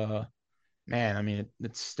 And man, I mean,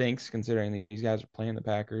 it stinks considering these guys are playing the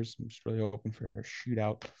Packers. I'm just really hoping for a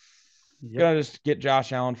shootout. Yep. Gotta just get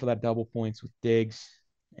Josh Allen for that double points with Diggs.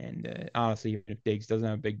 And honestly, even if Diggs doesn't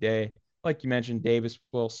have a big day, like you mentioned, Davis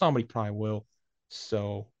will. Somebody probably will.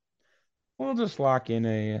 So we'll just lock in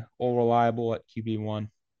a all reliable at QB1.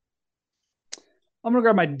 I'm gonna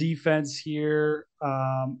grab my defense here.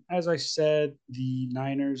 As I said, the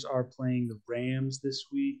Niners are playing the Rams this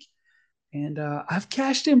week, and I've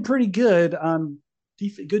cashed in pretty good on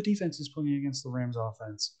good defenses playing against the Rams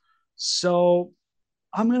offense. So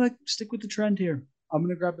I'm going to stick with the trend here. I'm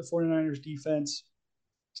going to grab the 49ers defense.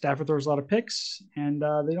 Stafford throws a lot of picks, and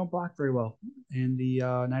they don't block very well. And the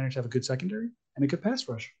Niners have a good secondary and a good pass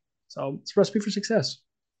rush. So it's a recipe for success.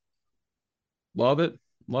 Love it.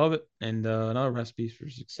 Love it. And another recipe for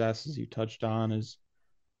success, as you touched on, is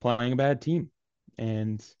playing a bad team.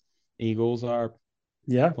 And Eagles are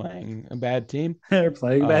Yeah, playing a bad team. they're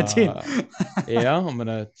playing a bad team. Yeah, I'm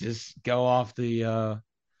gonna just go off the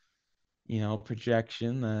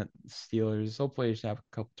projection that Steelers will play just have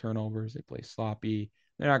a couple turnovers. They play sloppy.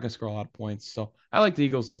 They're not gonna score a lot of points. So I like the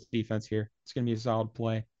Eagles defense here. It's gonna be a solid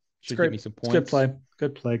play. It's Should get great. me some It's good points. play.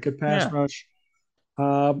 Good play. Good pass Yeah. rush.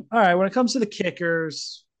 All right. When it comes to the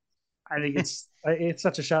kickers, I think it's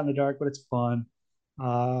such a shot in the dark, but it's fun.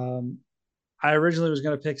 Um, I originally was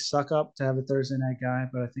going to pick Suck Up to have a Thursday night guy,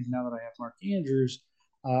 but I think now that I have Mark Andrews,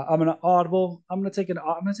 I'm going to audible. I'm going to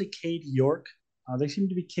take Cade York. They seem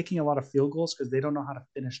to be kicking a lot of field goals because they don't know how to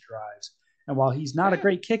finish drives. And while he's not a Yeah.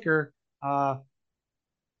 great kicker,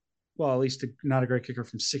 well, at least not a great kicker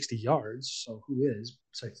from 60 yards. So who is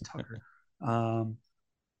besides Tucker? Um,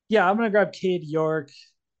 yeah, I'm going to grab Cade York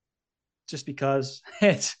just because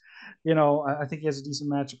it's, I think he has a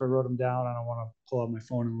decent matchup. I wrote him down. I don't want to pull out my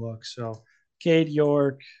phone and look. So Cade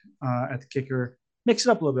York at the kicker. Mix it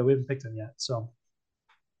up a little bit. We haven't picked him yet. So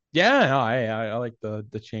Yeah, no, I like the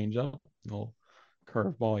change up, little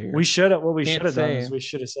curveball here. what we should Can't have done is say we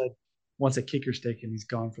should have said once a kicker's taken, he's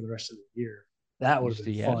gone for the rest of the year. That would have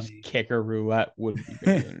been just funny. kicker roulette would be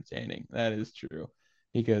very entertaining. That is true.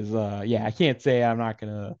 Because I can't say I'm not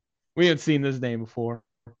gonna we haven't seen this name before.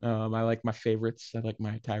 I like my favorites. I like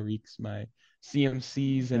my Tyreeks, my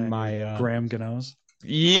CMCs, and And your my Graham Ganos.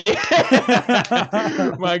 yeah,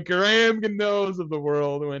 my Graham Gano's of the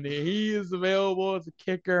world. When he is available as a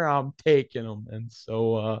kicker, I'm taking him. And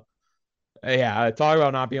so yeah, talk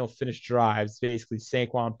about not being able to finish drives. Basically,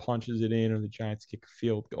 Saquon punches it in, or the Giants kick a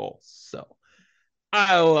field goal. So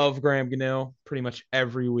I love Graham Gano pretty much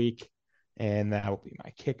every week, and that will be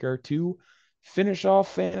my kicker to finish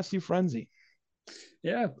off Fantasy Frenzy.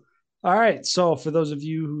 Yeah. All right. So for those of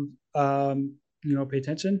you who pay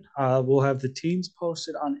attention, we'll have the teams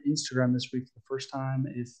posted on Instagram this week for the first time.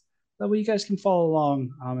 If that way you guys can follow along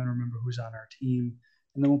and remember who's on our team,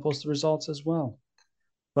 and then we'll post the results as well.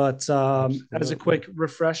 But as a Absolutely. quick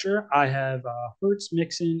refresher, I have Hurts,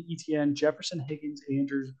 Mixon, ETN, Jefferson, Higgins,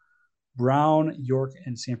 Andrews, Brown, York,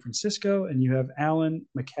 and San Francisco. And you have Allen,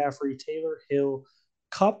 McCaffrey, Taylor, Hill,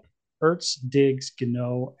 Cup, Ertz, Diggs,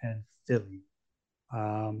 Gano, and Philly.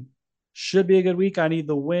 Should be a good week. I need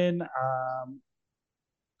the win.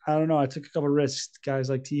 I don't know. I took a couple of risks, guys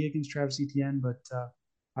like T. Higgins, Travis Etienne, but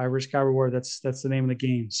I risk, I reward. That's the name of the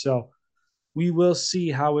game. So we will see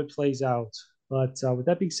how it plays out. But with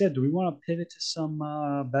that being said, do we want to pivot to some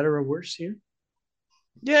better or worse here?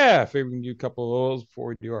 Yeah, I figure we can do a couple of those before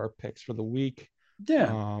we do our picks for the week. Yeah.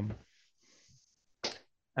 Um,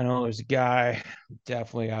 I know there's a guy we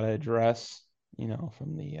definitely got to address,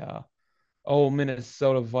 from the old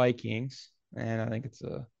Minnesota Vikings, and I think it's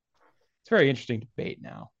a very interesting debate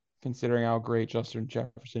now, considering how great Justin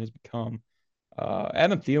Jefferson has become.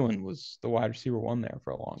 Adam Thielen was the wide receiver one there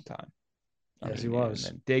for a long time. I Yes, he mean, and was.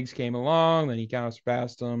 then Diggs came along, then he kind of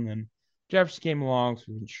surpassed him, and Jefferson came along, so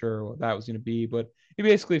we weren't sure what that was going to be, but he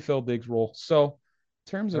basically filled Diggs' role. So,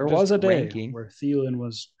 in terms of There was just a day ranking, where Thielen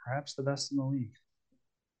was perhaps the best in the league.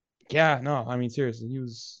 yeah, no, I mean seriously,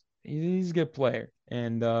 he's a good player.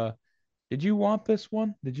 And did you want this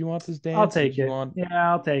one? Did you want this I'll dance? take it.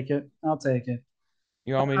 Yeah, I'll take it. I'll take it.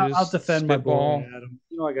 You want me to I'll just defend my boy, spitball? Adam.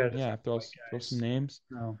 I got to defend Yeah, throw my throw some guys. names.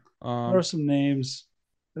 No, throw Um, some names.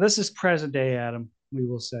 This is present day, Adam. We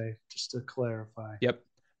will say just to clarify. yep.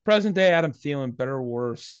 Present day Adam Thielen, better or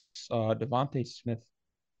worse? Devontae Smith.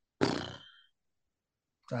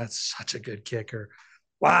 That's such a good kicker.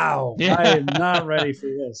 Wow, I Yeah, am not ready for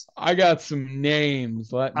this. I got some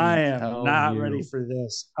names. Let I me am tell not ready you. for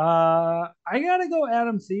this. I gotta go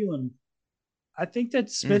Adam Thielen. I think that Mm,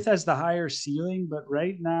 Smith has the higher ceiling, but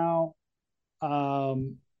right now,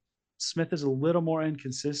 um, Smith is a little more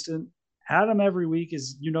inconsistent. Adam every week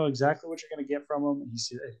is exactly what you're going to get from him.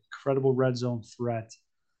 He's an incredible red zone threat.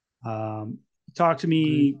 Talk to agreed.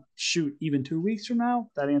 me, shoot, even 2 weeks from now,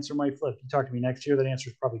 that answer might flip. You talk to me next year, that answer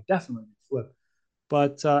is probably definitely flip.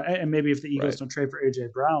 But and maybe if the Eagles Right. don't trade for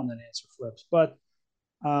AJ Brown, then answer flips. But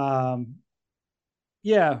um,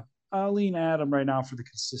 yeah, I'll lean Adam right now for the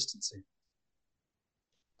consistency.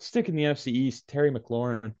 Stick in the NFC East. Terry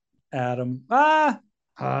McLaurin. Adam,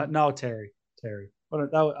 no, Terry.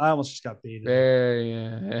 But I almost just got baited there. Very,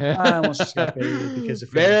 I almost just got baited because of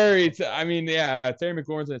fantasy very. football. I mean, yeah, Terry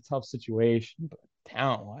McLaurin's in a tough situation, but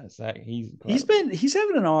talent wise, that he's He's incredible. been he's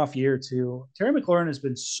having an off year too. Terry McLaurin has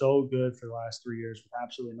been so good for the last 3 years with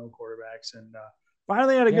absolutely no quarterbacks, and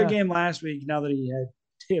finally had a good Yeah, game last week. Now that he had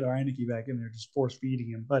Taylor Heineke back in there, just force feeding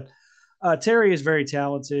him. But Terry is very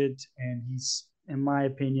talented, and he's, in my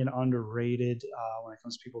opinion, underrated when it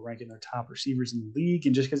comes to people ranking their top receivers in the league.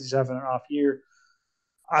 And just because he's having an off year,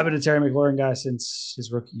 I've been a Terry McLaurin guy since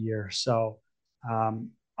his rookie year. So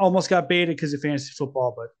almost got baited because of fantasy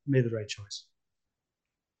football, but made the right choice.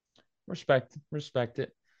 respect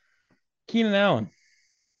it. Keenan Allen,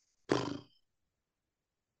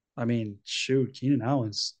 I mean, shoot, Keenan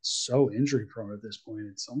Allen's so injury prone at this point.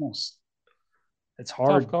 It's tough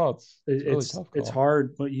hard. call. It's a really It's tough it's call.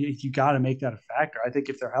 hard, but you got to make that a factor. I think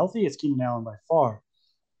if they're healthy, it's Keenan Allen by far.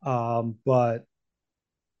 But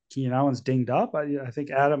Keenan Allen's dinged up. I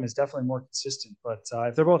think Adam is definitely more consistent. But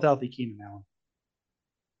if they're both healthy, Keenan Allen.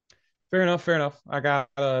 Fair enough. Fair enough. I got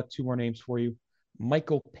two more names for you.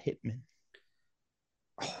 Michael Pittman.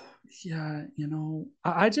 Oh, yeah,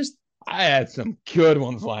 I just I had some good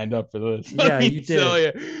ones lined up for this. Let yeah, me you tell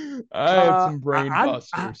did. you, I had some brain I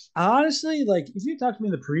busters. honestly, like, if you talked to me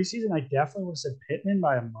in the preseason, I definitely would have said Pittman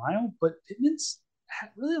by a mile. But Pittman's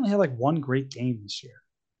really only had like one great game this year.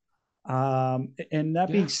 And that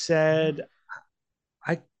being Yeah, yeah. said,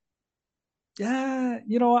 I yeah,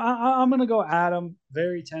 I'm gonna go Adam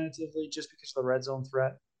very tentatively just because of the red zone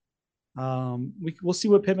threat. We'll see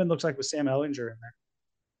what Pittman looks like with Sam Ellinger in there,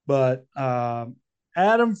 but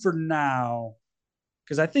Adam for now,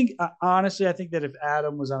 because honestly, I think that if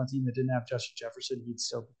Adam was on a team that didn't have Justin Jefferson, he'd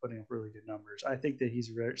still be putting up really good numbers. I think that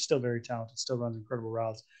he's still very talented, still runs incredible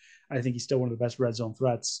routes. I think he's still one of the best red zone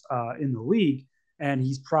threats in the league, and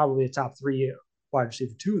he's probably a top three wide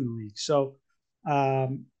receiver two in the league. So,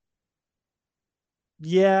 um,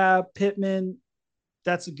 yeah, Pittman,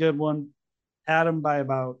 that's a good one. Adam by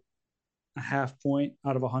about a half point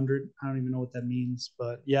out of 100. I don't even know what that means,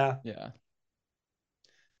 but yeah. Yeah.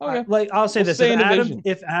 Okay. I'll say We'll this: stay in division.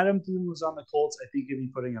 If Adam Thielen was on the Colts, I think he'd be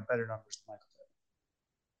putting up better numbers than Michael.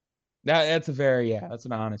 That's a very that's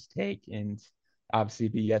an honest take, and obviously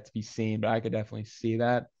be yet to be seen, but I could definitely see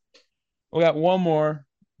that. We got one more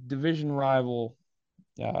division rival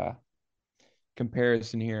uh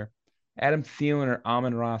comparison here. Adam Thielen or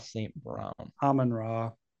Amon-Ra St. Brown. Amon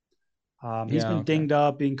Ra. He's Yeah, been okay. dinged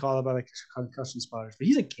up, being called up by the concussion spotters, but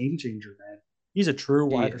he's a game changer, man. He's a true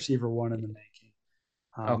He wide is. receiver one in the making.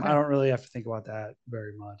 I Okay. don't really have to think about that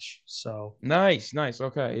very much. So Nice, nice.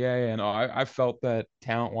 Okay. Yeah, yeah. No, I felt that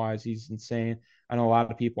talent wise, he's insane. I know a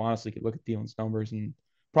lot of people honestly could look at Thielen's numbers and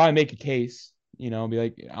probably make a case, be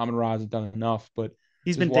like, Amon-Ra hasn't done enough, but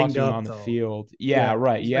he's just been dinged watching him up on the though. field, yeah, Yeah,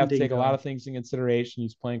 right. he's You been have to take dinged a lot up. of things in consideration.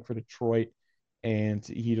 He's playing for Detroit and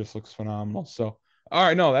he just looks phenomenal. So, all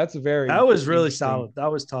right, no, that's a That very was really interesting. solid.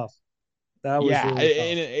 That was tough. That was Yeah, really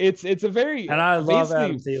and tough. it's a very And I love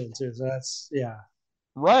Adam basically Thielen too. So that's yeah.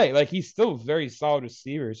 right. Like he's still a very solid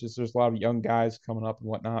receiver. It's just there's a lot of young guys coming up and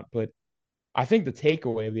whatnot. But I think the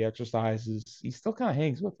takeaway of the exercise is he still kind of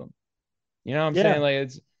hangs with them. You know what I'm saying? Yeah.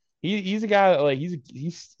 Like he's a guy that like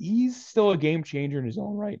he's still a game changer in his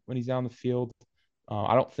own right when he's on the field.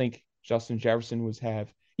 I don't think Justin Jefferson was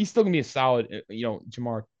have he's still gonna be a solid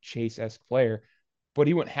Jamar Chase esque player, but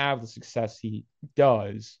he wouldn't have the success he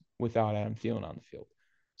does without Adam Thielen on the field. Yeah.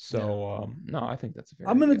 So no, I think that's a very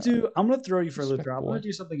I'm gonna throw you for a loop here. I'm respectable gonna way.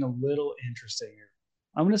 do something a little interesting here.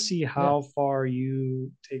 I'm gonna see Yeah. how far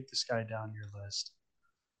you take this guy down your list.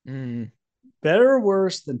 Mm, Better or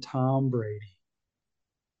worse than Tom Brady?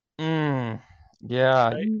 mm, yeah.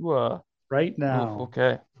 Right, You right oof, now.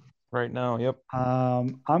 okay. Right now, yep.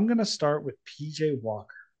 I'm gonna start with PJ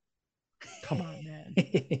Walker. Come on,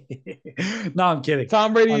 man. No, I'm kidding.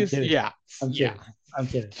 Tom Brady I'm is kidding. yeah. I'm Yeah. kidding. I'm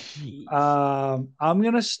kidding. Jeez. I'm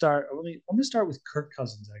gonna start. I'm gonna start with Kirk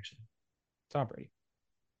Cousins actually. Tom Brady.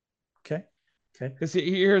 Okay. Okay. Because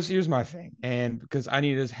here's my thing, and because I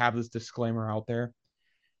need to have this disclaimer out there.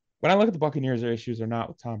 When I look at the Buccaneers, their issues are not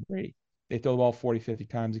with Tom Brady. They throw the ball 40, 50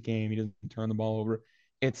 times a game. He doesn't turn the ball over.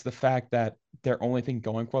 It's the fact that their only thing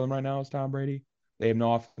going for them right now is Tom Brady. They have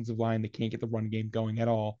no offensive line. They can't get the run game going at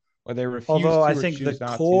all, or they refuse Although I to or think choose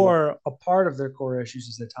not to. a part of their core issues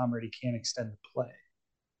is that Tom Brady can't extend the play.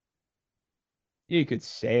 You could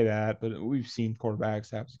say that, but we've seen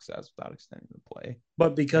quarterbacks have success without extending the play.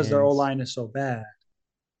 But because their And O line is so bad,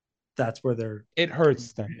 that's where they're it getting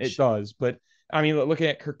hurts them. their It issue. does. But I mean, looking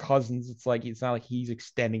at Kirk Cousins, it's not like he's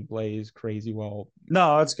extending plays crazy well.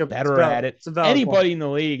 No, it's good. Better at it. It's a valid point. Anybody in the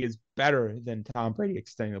league is better than Tom Brady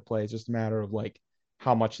extending the play. It's just a matter of like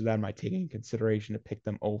how much of that am I taking in consideration to pick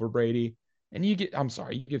them over Brady. And you give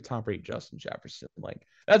Tom Brady Justin Jefferson. Like,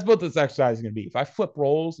 that's what this exercise is going to be. If I flip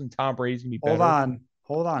roles and Tom Brady's going to be better,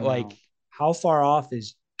 Hold on like, now. How far off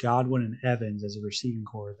is Godwin and Evans as a receiving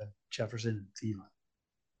core than Jefferson and Thielen?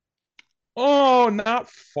 oh, not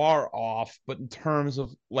far off, but in terms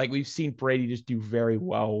of like we've seen Brady just do very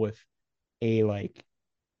well with a like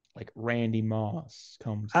Randy Moss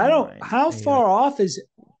comes to I don't. mind. How A, like far off is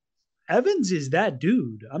Evans? Is that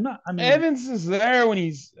dude? I'm not. I mean, Evans is there when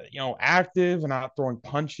he's active and not throwing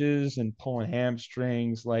punches and pulling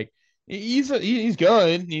hamstrings. Like he's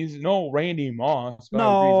good. He's no Randy Moss, but I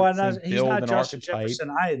would agree he's no, like the and same he's build not and Justin archetype.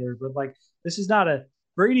 Jefferson either. But like, this is not a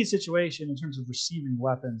Brady situation in terms of receiving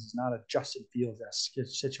weapons. Is not a Justin Fields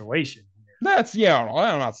situation. That's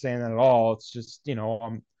I'm not saying that at all. It's just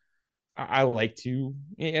I like to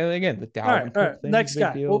again the Dalvin All right. Cook thing is Next a big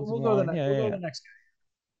guy. deal as We'll go to well. the next. Yeah, We'll yeah, go to yeah. the next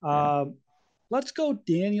Yeah. guy. Let's go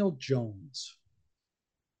Daniel Jones.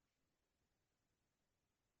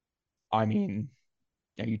 I mean,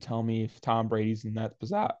 you tell me if Tom Brady's in that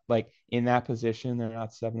position, they're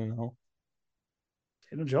not 7-0.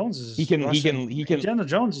 Daniel Jones He is can he rushing. can he can. Daniel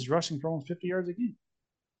Jones is rushing for almost 50 yards a game.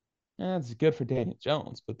 That's good for Daniel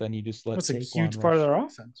Jones, but then you just let That's a Saquon huge part of rush. their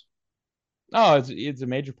offense. Oh, it's a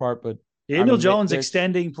major part, but I Daniel mean Jones there's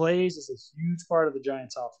extending plays is a huge part of the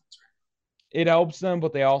Giants' offense. it helps them,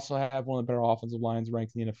 but they also have one of the better offensive lines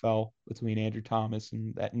ranked in the NFL between Andrew Thomas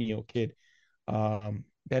and that Neal kid.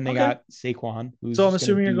 Then they Okay. got Saquon, who's So I'm just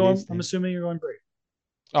going to assuming you're do going. his I'm thing. assuming you're going Brady.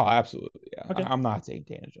 Oh, absolutely. Yeah. Okay. I'm not taking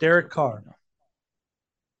Daniel Jones Derek over Brady, Carr. no.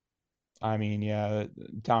 I mean, yeah,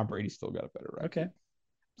 Tom Brady's still got a better Okay. record.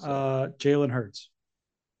 So, Jalen Hurts.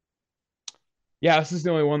 yeah, this is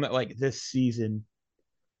the only one that, like, this season,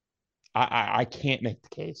 I can't make the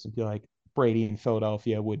case and be like, Brady in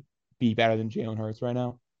Philadelphia would be better than Jalen Hurts right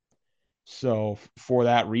now. So, for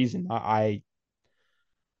that reason, I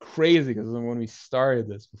crazy because when we started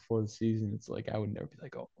this before the season, it's like I would never be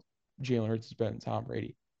like, oh, Jalen Hurts is better than Tom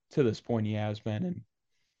Brady. To this point, he has been, and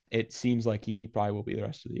it seems like he probably will be the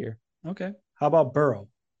rest of the year. Okay. How about Burrow?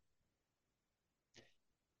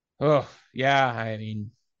 Oh, yeah. I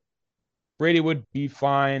mean, Brady would be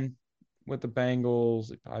fine with the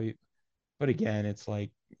Bengals. Probably, but again, it's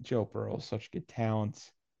like Joe Burrow is such good talent.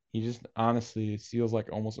 He just honestly feels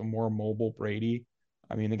like almost a more mobile Brady.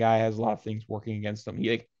 I mean, the guy has a lot of things working against him.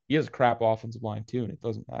 He has a crap offensive line too, and it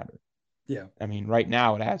doesn't matter. Yeah. I mean, right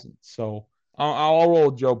now it hasn't. So I'll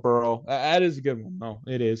roll Joe Burrow. That is a good one, though.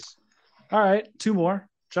 It is. All right. Two more.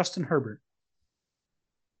 Justin Herbert.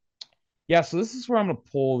 Yeah. So this is where I'm gonna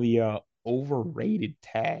pull the overrated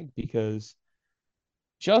tag because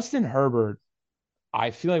Justin Herbert,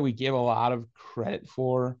 I feel like we give a lot of credit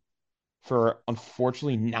for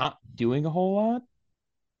unfortunately not doing a whole lot.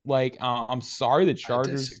 Like, I'm sorry the I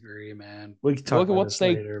Chargers. disagree, man. We can talk Look at about what this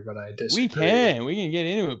they. later, but I We disagree. can get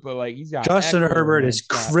into it, but like he's got Justin Eckler Herbert and is he's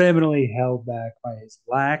got criminally held back by his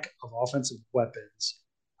lack of offensive weapons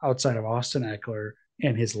outside of Austin Eckler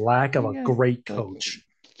and his lack of a yeah, great like coach.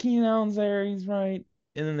 Keenan Allen's there, he's right,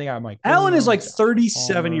 and then they got Mike Allen is like Williams, Joshua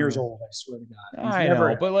 37 years Palmer. old, I swear to God. He's I never know,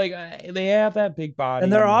 had. but like they have that big And body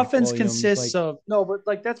their and Mike offense Williams. consists Like, of no, but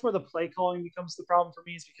like that's where the play calling becomes the problem for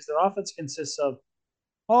me is because their offense consists of,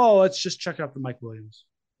 oh, let's just chuck it up to Mike Williams.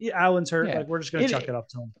 Yeah, Allen's hurt. yeah, Like we're just gonna chuck it. it up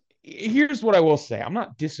to him. Here's what I will say: I'm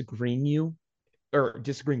not disagreeing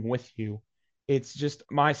with you. It's just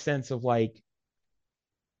my sense of like,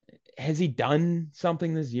 has he done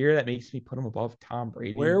something this year that makes me put him above Tom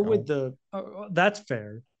Brady? Where would No. the that's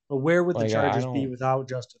fair, but where would the Like I Chargers be don't. without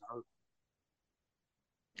Justin Herbert?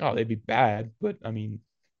 Oh, they'd be bad, but I mean,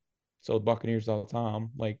 so the Buccaneers all the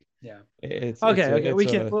time. Like Yeah. it's Okay. a Okay. it's We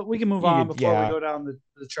a we can move you on could before we yeah. go down the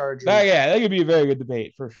That, Chargers. yeah, that could be a very good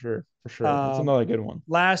debate for sure. For sure. That's another good one.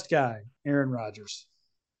 Last guy, Aaron Rodgers.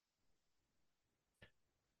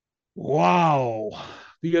 Wow.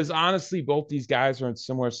 Because honestly, both these guys are in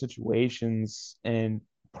similar situations. And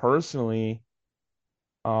personally,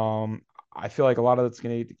 um, I feel like a lot of it's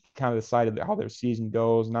going to kind of decide how their season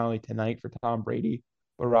goes, not only tonight for Tom Brady,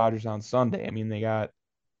 but Rodgers on Sunday. I mean, they got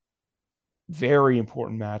very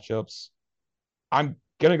important matchups. I'm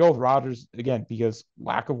going to go with Rodgers again because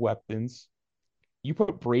lack of weapons. You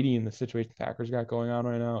put Brady in the situation the Packers got going on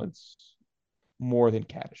right now, it's more than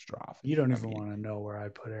catastrophic. You don't I even mean, want to know where I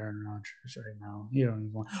put Aaron Rodgers right now. You don't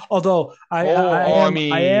even want. Although I I am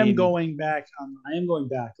mean, going back. I am going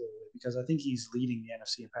back a little bit because I think he's leading the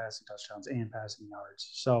NFC in passing touchdowns and passing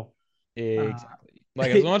yards. So uh, exactly.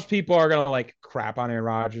 Like as much people are gonna like crap on Aaron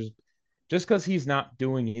Rodgers just because he's not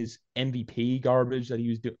doing his MVP garbage that he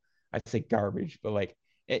was doing. I'd say garbage, but like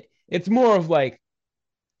it's more of like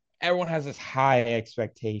everyone has this high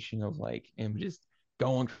expectation of like him just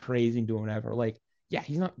going crazy and doing whatever. Like, yeah,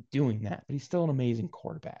 he's not doing that, but he's still an amazing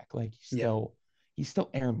quarterback. Like Yeah. he's still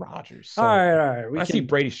Aaron Rodgers. All So right, all right. We when I see can.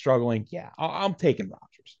 Brady struggling, yeah, I'm taking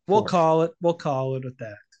Rodgers We'll for sure. call it. We'll call it with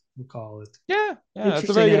that. We'll call it. Yeah, yeah, that's a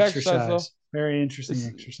Interesting very good exercise though. exercise. Very interesting It's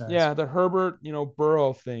exercise. yeah, the Herbert,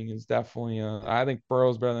 Burrow thing is definitely. I think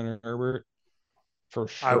Burrow's better than Herbert for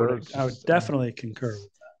sure. It's I would just definitely concur with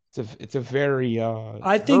that. it's a very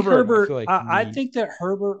I think Herbert. I Herbert. feel like I he think that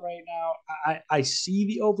Herbert right now. I see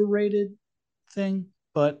the overrated thing,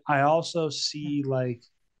 but I also see like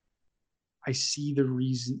I see the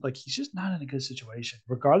reason. Like he's just not in a good situation,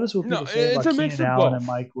 regardless of what no, people say it's about a mix Keenan of Allen and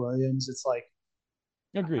both. Mike Williams. It's like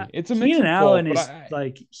I agree. It's a mix Keenan of Allen both, but is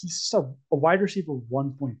like he's just a wide receiver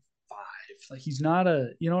 1.5. Like he's not a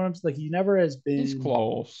you know what I'm like he never has he's been.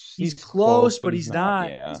 close. He's He's close, close, but but he's he's not. not.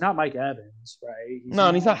 Yeah. He's not Mike Evans, right? He's No,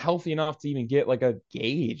 and he's not not. healthy enough to even get like a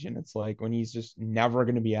gauge. And it's like when he's just never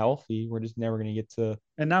going to be healthy, we're just never going to get to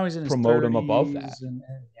And now he's in his promote him above that. 30s, and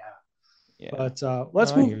yeah. Yeah. But No,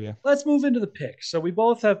 I hear you. let's move into the picks. So we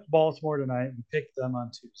both have Baltimore tonight. We picked them on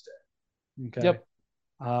Tuesday. Okay.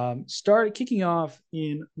 Yep. Started kicking off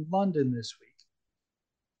in London this week.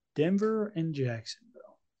 Denver and Jacksonville.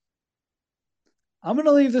 I'm going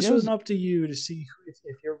to leave this one Jim's up to you to see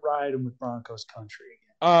if you're riding with Broncos country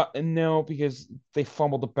again. no, because they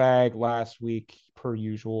fumbled the bag last week per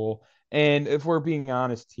usual. And if we're being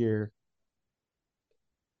honest here,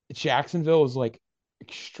 Jacksonville is like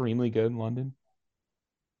extremely good in London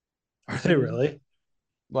for Are some they reason. really?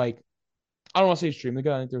 Like I don't want to say extremely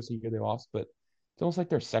good. I think there's a year they lost, but it's almost like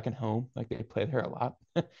their second home. Like they play there a lot.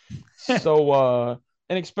 So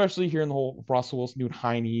and especially here in the whole Russell Wilson doing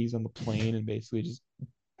high knees on the plane and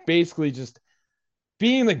basically just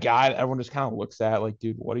being the guy that everyone just kind of looks at, like,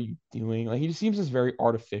 dude, what are you doing? Like he just seems just very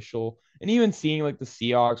artificial. And even seeing like the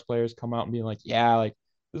Seahawks players come out and being like, yeah, like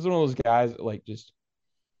this is one of those guys that like just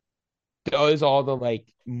does all the like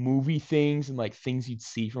movie things and like things you'd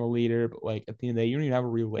see from a leader, but like at the end of the day, you don't even have a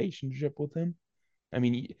relationship with him. I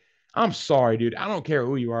mean, I'm sorry, dude. I don't care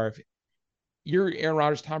who you are. If you're Aaron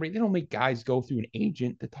Rodgers, Tom Brady, they don't make guys go through an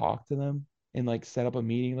agent to talk to them and like set up a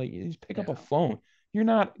meeting. Like you just pick up a Yeah. phone. You're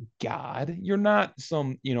not God. You're not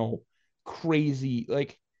some, crazy,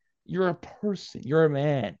 like you're a person. You're a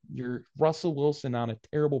man. You're Russell Wilson on a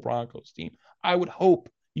terrible Broncos team. I would hope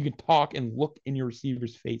you can talk and look in your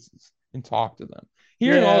receivers' faces and talk to them.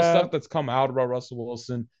 Hearing all the Yeah. stuff that's come out about Russell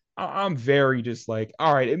Wilson, I'm very just like,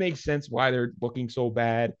 all right, it makes sense why they're looking so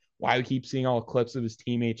bad, why we keep seeing all the clips of his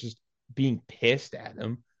teammates just being pissed at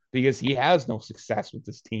him because he has no success with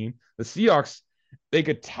this team. The Seahawks, they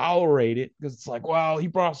could tolerate it because it's like, well, he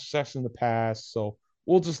brought success in the past, so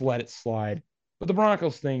we'll just let it slide. But the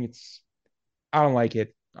Broncos thing, I don't like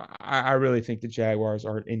it. I really think the Jaguars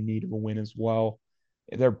are in need of a win as well.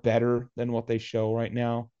 They're better than what they show right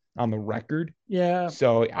now on the record. Yeah.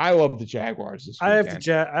 So I love the Jaguars this weekend.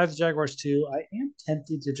 I have the Jaguars too. I am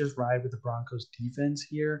tempted to just ride with the Broncos defense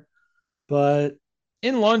here, but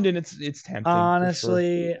In London, it's tempting for sure.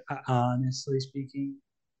 honestly speaking,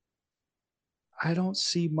 I don't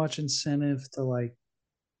see much incentive to like.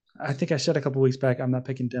 I think I said a couple weeks back I'm not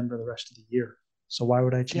picking Denver the rest of the year. So why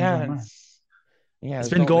would I change my Yeah, mind? yeah. It's There's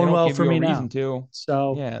been no, they going don't well give for you a me reason now. to.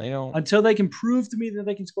 So Yeah, they don't. until they can prove to me that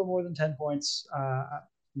they can score more than 10 points,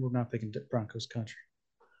 we're not picking Broncos country.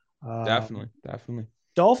 Um, Definitely, definitely.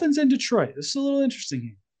 Dolphins in Detroit. This is a little interesting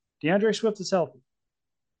here. DeAndre Swift is healthy.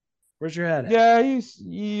 Where's your head at? Yeah,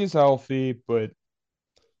 he's healthy, but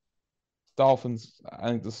Dolphins. I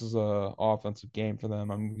think this is a offensive game for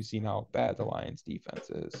them. I mean, we've seen how bad the Lions' defense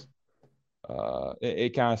is.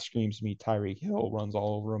 It kind of screams to me Tyreek Hill runs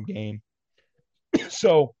all over him game.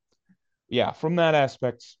 So yeah, from that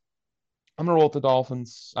aspect, I'm gonna roll with the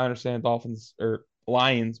Dolphins. I understand Dolphins or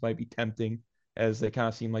Lions might be tempting as they kind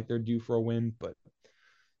of seem like they're due for a win, but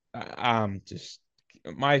I'm just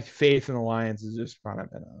my faith in the Lions is just kind of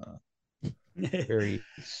been a very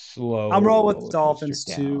I'm slow rolling with the roller coaster Dolphins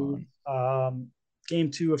too. down.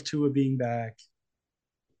 Game two of Tua being back.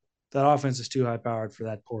 That offense is too high powered for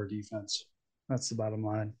that poor defense. That's the bottom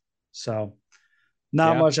line. So,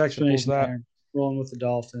 not Yeah, much simple as explanation that. there. Rolling with the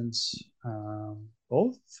Dolphins.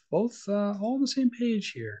 Both, all on the same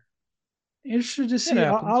page here. Interested to It see.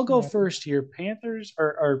 I'll happens. It go happens. first here. Panthers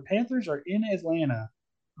are in Atlanta.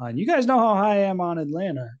 And you guys know how high I am on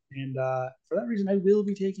Atlanta, and for that reason, I will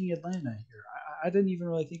be taking Atlanta here. I didn't even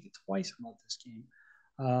really think it twice about this game.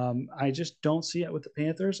 I just don't see it with the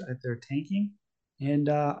Panthers. They're tanking, and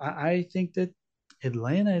I think that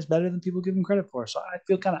Atlanta is better than people give them credit for. So I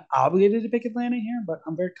feel kind of obligated to pick Atlanta here, but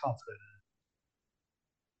I'm very confident.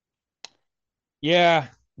 Yeah,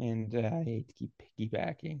 and I hate to keep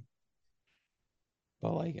piggybacking.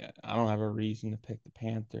 but like I don't have a reason to pick the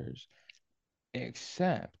Panthers,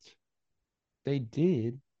 except they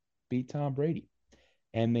did beat Tom Brady,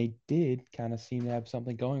 and they did kind of seem to have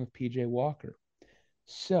something going with PJ Walker.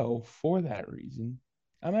 So for that reason,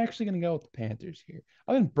 I'm actually going to go with the Panthers here.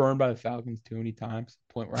 I've been burned by the Falcons too many times to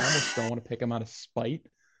the point where I almost don't want to pick them out of spite.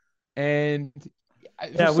 And for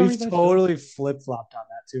Yeah, some we've reason, I feel like totally flip flopped on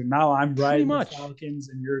that too. Now I'm pretty riding the much, Falcons,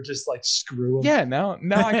 and you're just like screw yeah. Now I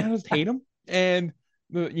kind them. of just hate them. And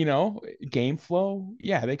the game flow,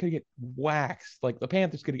 yeah, they could get waxed. Like the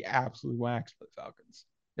Panthers could get absolutely waxed by the Falcons.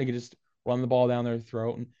 They could just run the ball down their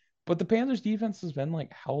throat. But the Panthers defense has been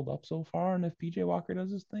like held up so far, and if PJ Walker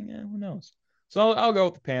does his thing, who knows? So I'll go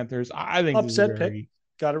with the Panthers. I think this is a Upset pick. very,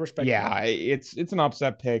 Gotta respect that. yeah, it's an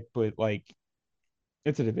upset pick, but like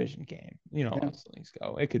it's a division game. You know how Yeah. those things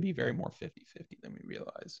go. It could be very more 50-50 than we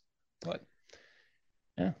realize. But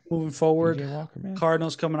yeah, Moving forward, PJ Walker, man.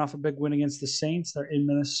 Cardinals coming off a big win against the Saints. They're in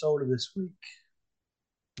Minnesota this week.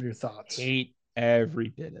 What are your thoughts? Hate every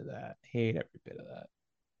bit of that. Hate every bit of that.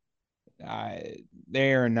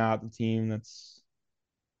 They are not the team that's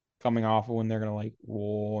coming off of when they're gonna like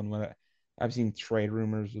roll and when I've seen trade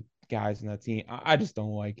rumors with guys in that team. I just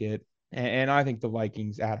don't like it. And I think the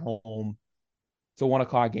Vikings at home, it's a 1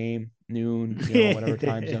 o'clock game, noon, whatever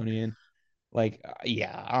time zone you're in. Like,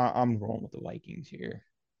 yeah, I'm rolling with the Vikings here.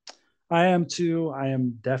 I am too. I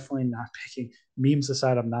am definitely not picking memes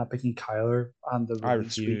aside. I'm not picking Kyler on the I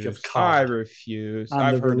release week of refuse. I COD. refuse. On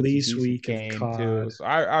I've the heard it's a release decent week of game too, COD. so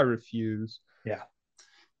I refuse. Yeah.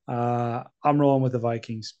 I'm rolling with the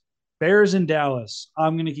Vikings. Bears in Dallas.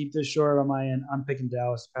 I'm going to keep this short on my end. I'm picking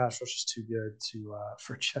Dallas. The pass rush is too good to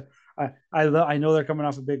for. I know they're coming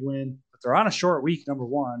off a big win, but they're on a short week. Number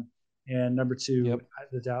one, and number two, Yep.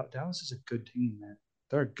 the Dallas is a good team, man.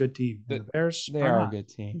 They're a good team, and The, the Bears they are are a not. good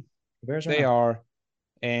team. The Bears are They not. are.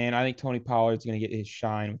 And I think Tony Pollard's going to get his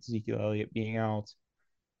shine with Ezekiel Elliott being out.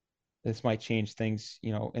 This might change things,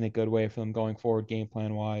 in a good way for them going forward, game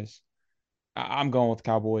plan wise. I'm going with the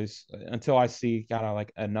Cowboys until I see kind of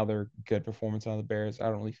like another good performance out of the Bears. I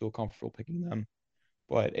don't really feel comfortable picking them,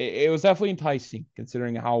 but it was definitely enticing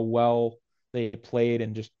considering how well they played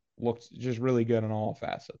and just looked just really good on all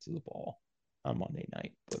facets of the ball on Monday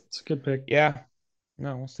night. But It's a good pick. yeah,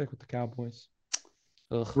 no, we'll stick with the Cowboys.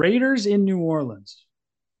 Ugh. Raiders in New Orleans.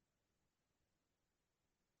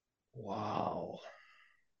 Wow.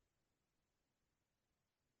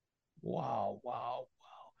 Wow.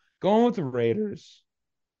 Going with the Raiders.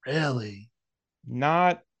 Really?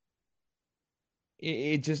 Not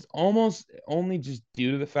it just almost only just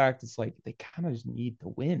due to the fact it's like they kind of just need to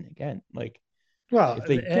win again. Like Well, if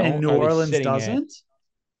they and don't, New are they Orleans sitting at doesn't.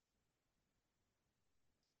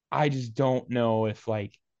 I just don't know if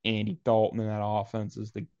like Andy Dalton in that offense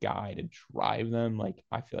is the guy to drive them. Like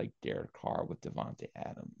I feel like Derek Carr with Devontae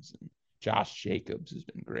Adams and Josh Jacobs has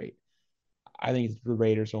been great. I think the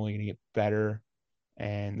Raiders are only going to get better.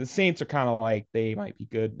 And the Saints are kind of like they might be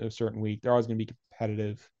good in a certain week. They're always going to be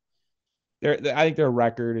competitive. I think their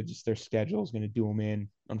record and just their schedule is going to do them in.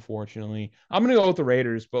 Unfortunately, I'm going to go with the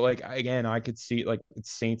Raiders, but like again, I could see like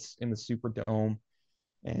it's Saints in the Superdome,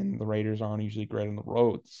 and the Raiders aren't usually great on the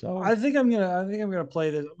road. So I think I'm gonna play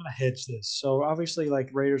this. I'm gonna hedge this. So obviously, like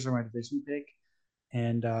Raiders are my division pick,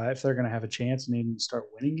 and if they're gonna have a chance and even start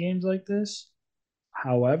winning games like this,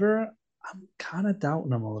 however, I'm kind of doubting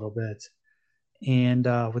them a little bit. And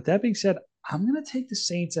with that being said, I'm gonna take the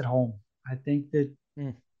Saints at home. I think that hmm.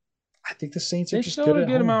 I think the Saints are They just showed good a at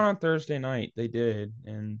good home. amount on Thursday night. They did,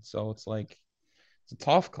 and so it's like it's a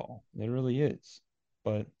tough call. It really is.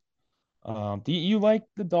 But do you like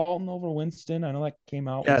the Dalton over Winston? I know that came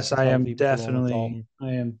out with Yes, some other people still rolling with Dalton.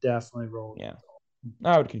 I am definitely rolling Yeah, with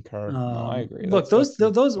I would concur. No, I agree. Look, That's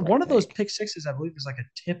those the right one of those take. pick sixes, I believe, was like a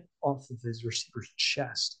tip off of his receiver's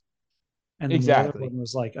chest, and then the other Exactly. one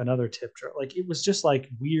was like another tip. Like it was just like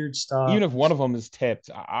weird stuff. Even if one of them is tipped,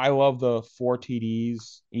 I love the 4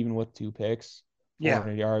 TDs, even with 2 picks, Yeah,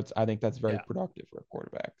 400 yards. I think that's very yeah, productive for a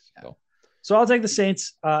quarterback. yeah. So So I'll take the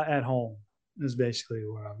Saints at home. Is basically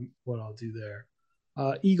what I'll do there.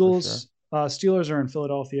 for sure. Eagles, Steelers are in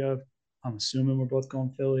Philadelphia. I'm assuming we're both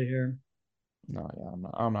going Philly here. No, yeah,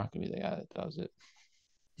 I'm not gonna be the guy that does it.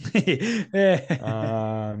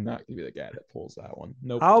 I'm not gonna be the guy that pulls that one.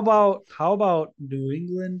 Nope. How about New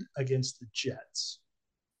England against the Jets?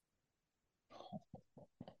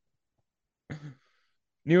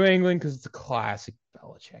 New England because it's a classic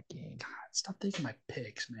Belichick game. God, stop taking my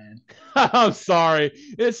picks, man. I'm sorry.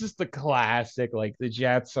 It's just a classic. Like the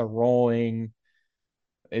Jets are rolling.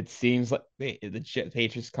 It seems like the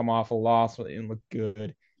Patriots come off a loss and look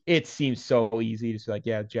good. It seems so easy to be like,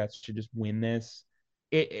 yeah, Jets should just win this.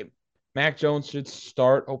 It Mac Jones should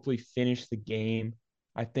start, hopefully finish the game.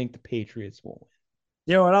 I think the Patriots will win.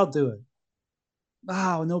 You know what? I'll do it.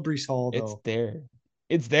 Oh, no Brees Hall It's though. there.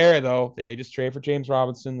 It's there though. They just trade for James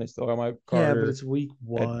Robinson. They still got Mike Yeah, but Carter. it's week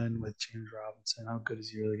That 1 with James Robinson. How good is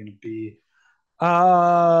he really going to be?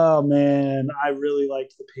 Oh man, I really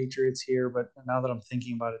liked the Patriots here, but now that I'm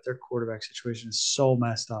thinking about it, their quarterback situation is so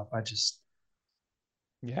messed up.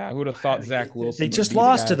 yeah, I would have thought Zach They Wilson would just be the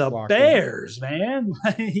lost guy to that's the locked in. Bears, man.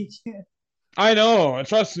 I know.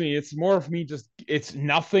 Trust me, it's more of me just it's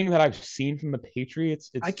nothing that I've seen from the Patriots.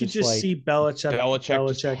 I It's could just just like see Belichick. Belichick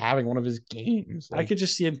just Belichick. having one of his games. I Like could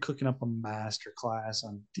just see him cooking up a master class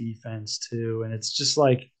on defense too, and it's just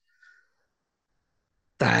like,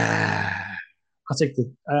 I'll take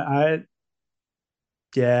the.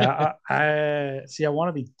 Yeah. I see. I want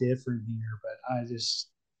to be different here, but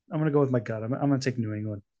I'm gonna go with my gut. I'm gonna take New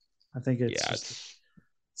England. I think yeah, it's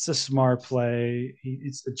it's a smart play.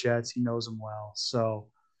 It's the Jets. He knows them well. So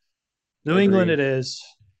New England agreed. it is.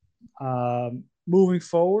 Moving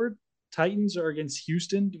forward, Titans are against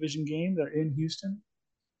Houston, division game. They're in Houston.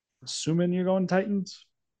 Assuming you're going Titans.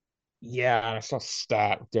 Yeah, I saw a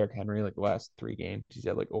stat with Derrick Henry like the last 3 games. He's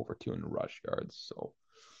had like over 200 rush yards. So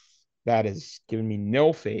that is giving me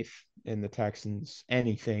no faith in the Texans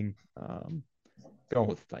anything. Going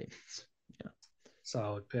with the Titans. Yeah.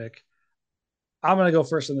 Solid pick. I'm gonna go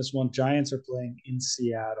first on this one. Giants are playing in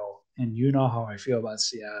Seattle, and you know how I feel about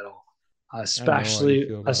Seattle, I know how you especially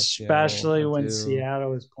feel about Seattle. especially I when do.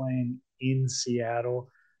 Seattle is playing in Seattle.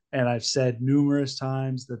 And I've said numerous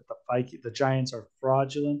times that the Giants are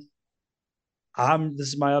fraudulent. This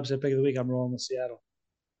is my upset pick of the week. I'm rolling with Seattle,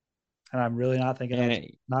 and I'm really And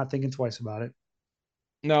not thinking twice about it.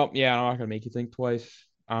 no, yeah, I'm not gonna make you think twice.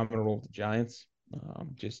 I'm gonna roll with the Giants,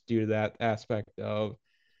 just due to that aspect of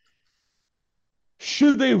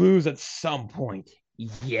should they lose at some point?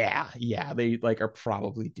 Yeah, they like are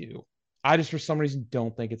probably due. I just for some reason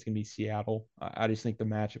don't think it's gonna be Seattle. I just think the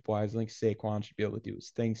matchup wise, I think Saquon should be able to do his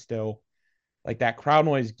thing still. Like that crowd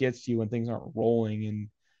noise gets you when things aren't rolling, and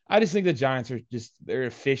I just think the Giants are just they're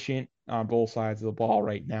efficient on both sides of the ball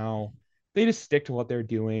right now. They just stick to what they're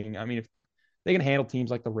doing. I mean, if they can handle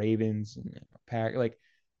teams like the Ravens and Pack, like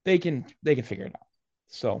they can figure it out.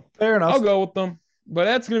 So Fair I'll enough. go with them. But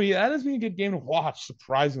that is be a good game to watch.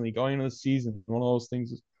 Surprisingly, going into the season, one of those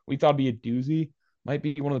things we thought would be a doozy might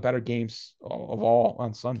be one of the better games of all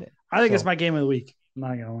on Sunday. I think it's So my game of the week. I'm not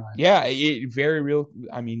gonna lie. yeah, very real.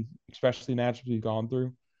 I mean, especially matchups we've gone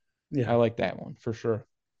through. I Yeah. like that one for sure.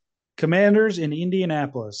 Commanders in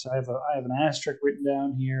Indianapolis. I have an asterisk written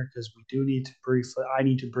down here because we do need to briefly. I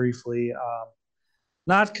need to briefly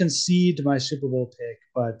not concede my Super Bowl pick,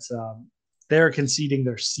 but they're conceding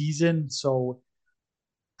their season. So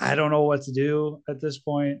I don't know what to do at this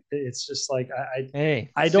point. It's just like Hey,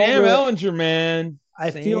 I don't Sam really. Ellinger, man. Sam I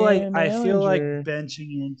feel like Ellinger.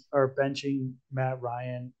 benching Matt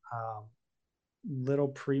Ryan little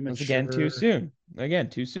Once again, too premature. soon. Again,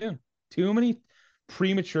 too soon. Too many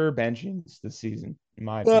premature benchings this season, in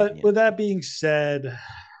my But opinion. with that being said,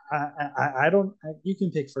 I don't. You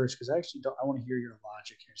can pick first because I actually don't. I want to hear your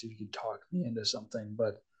logic here, see if you can talk me into something.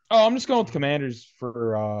 But Oh, I'm just going with Commanders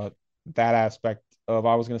for that aspect of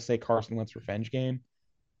I was going to say Carson Wentz revenge game,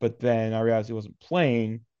 but then I realized he wasn't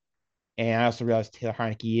playing, and I also realized Taylor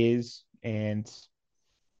Heineke is, and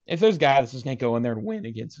if there's a guy that's just going to go in there and win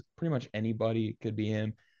against pretty much anybody, it could be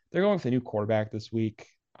him. They're going with a new quarterback this week.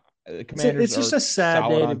 The Commanders it's just are a sad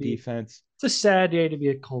solid day to on be. defense. It's a sad day to be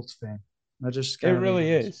a Colts fan. That just It kind of really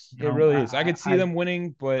is. is. It really is. I could see them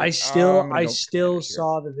winning, but I'm going to I go with the still Commanders here.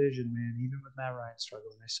 saw the vision, man. Even with Matt Ryan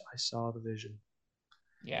struggling, I saw the vision.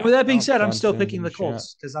 And Yeah. with that being Oh, said, I'm still Clemson, picking give me the a shot.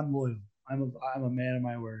 Colts because I'm loyal. I'm a man of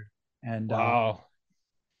my word, and Wow.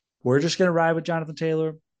 we're just gonna ride with Jonathan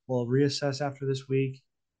Taylor. We'll reassess after this week.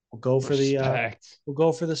 We'll go for the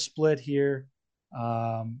Respect. split here.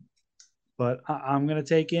 Um, but I'm gonna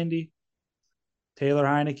take Indy. Taylor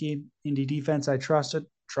Heineke, Indy defense. I trust it.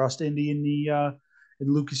 Trust Indy in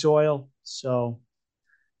Lucas Oil. So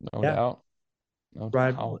No yeah, doubt. No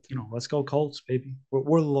right. doubt. Let's go Colts, baby.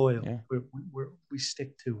 We're loyal. Yeah. We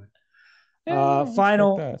stick to it. Yeah, I respect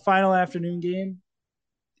that. Final afternoon game.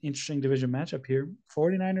 Interesting division matchup here.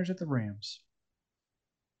 49ers at the Rams.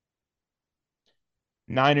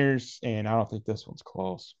 Niners, and I don't think this one's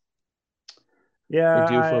close. Yeah, We're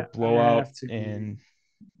due for a I blowout, have to agree. and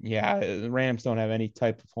yeah, the Rams don't have any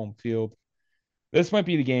type of home field. This might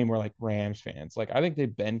be the game where like Rams fans, like I think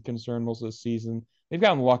they've been concerned most of the season. They've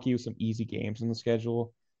gotten lucky with some easy games in the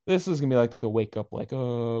schedule. This is gonna be like the wake up, like,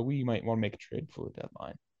 we might want to make a trade before the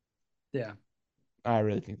deadline. Yeah, I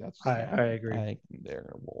really think that's what's gonna I happen. I agree. think they're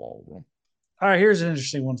gonna roll all of them. All right, here's an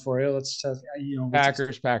interesting one for you. Let's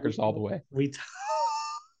Packers all the way. we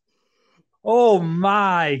Oh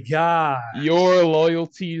my God. Your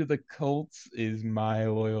loyalty to the Colts is my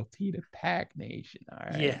loyalty to Pack Nation. All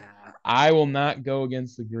right. Yeah. I will not go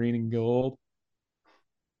against the green and gold.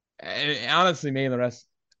 And honestly, maybe the rest.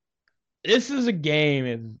 This is a game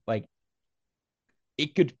is like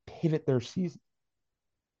it could pivot their season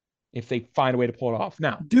if they find a way to pull it off.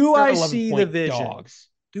 Now, Do they're I 11 see the point vision? dogs.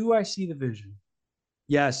 Do I see the vision?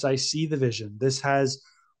 Yes, I see the vision. This has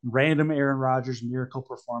random Aaron Rodgers miracle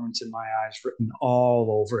performance in my eyes written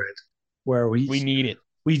all over it, where We need it.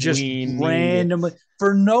 we just We need randomly, it.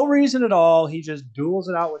 for no reason at all, he just duels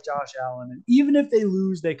it out with Josh Allen. And even if they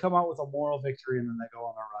lose, they come out with a moral victory and then they go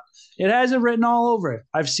on a run. It has it written all over it.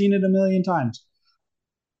 I've seen it a million times.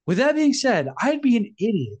 With that being said, I'd be an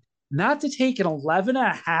idiot not to take an 11 and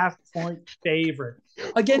a half point favorite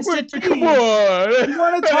against a team. Come on. You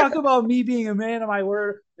want to talk about me being a man of my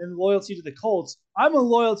word and loyalty to the Colts? I'm a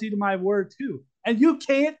loyalty to my word too. And you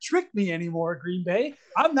can't trick me anymore, Green Bay.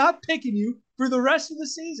 I'm not picking you for the rest of the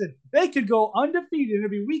season. They could go undefeated. It'll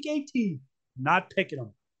be week 18. Not picking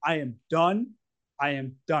them. I am done. I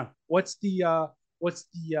am done.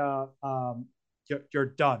 You're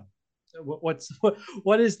done.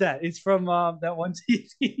 What is that? It's from that one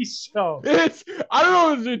TV show. I don't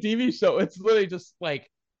know if it's a TV show. It's literally just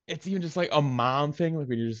like it's even just like a mom thing, like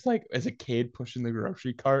when you're just like as a kid pushing the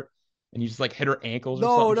grocery cart and you just like hit her ankles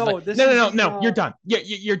or something. Like, no, you're done.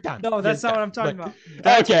 You're done. No, that's you're not done. what I'm talking like, about.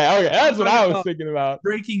 That's okay, that's what I was thinking about.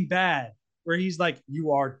 Breaking Bad, where he's like,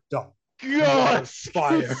 "You are done." God,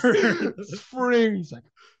 fire. Spring. He's like,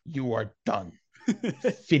 "You are done."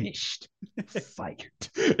 Finished. Fired.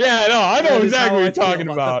 Yeah, no, I know exactly what you're talking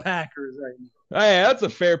about. The Packers right now. Hey, that's a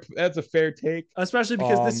fair take. Especially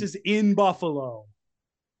because this is in Buffalo.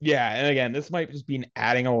 Yeah, and again, this might just be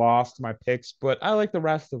adding a loss to my picks, but I like the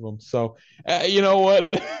rest of them. So, you know what?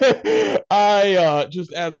 I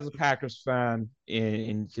just as a Packers fan,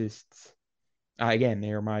 and just again,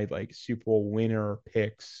 they're my like Super Bowl winner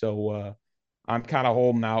picks. So I'm kind of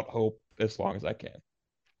holding out hope as long as I can.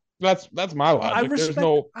 That's my logic.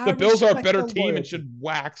 The Bills are a better team and should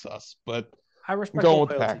wax us, but I respect I'm going with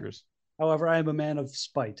the Packers. However, I am a man of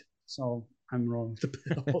spite, so I'm rolling with the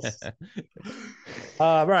Bills.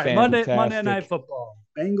 Right, Monday Night Football,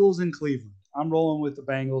 Bengals in Cleveland. I'm rolling with the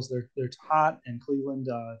Bengals. They're hot, and Cleveland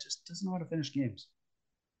just doesn't know how to finish games.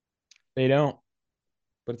 They don't,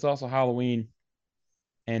 but it's also Halloween,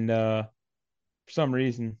 and for some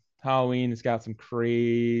reason, Halloween has got some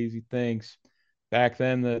crazy things. Back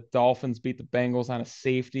then, the Dolphins beat the Bengals on a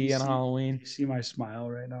safety on Halloween. You see my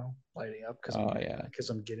smile right now lighting up because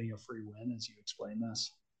I'm getting a free win as you explain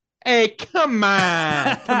this. Hey, come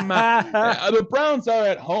on. The Browns are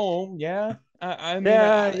at home, yeah. I mean,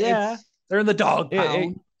 they're in the dog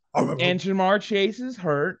pound. And Jamar Chase is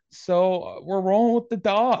hurt, so we're rolling with the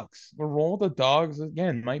dogs. We're rolling with the dogs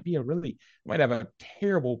again. Might have a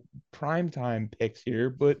terrible primetime picks here,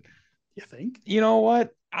 but you think? You know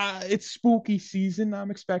what? It's spooky season. I'm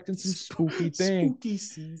expecting some spooky things. Spooky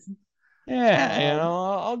season. Yeah,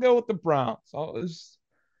 I'll go with the Browns.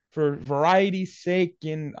 For variety's sake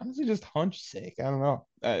and honestly just hunch sake. I don't know.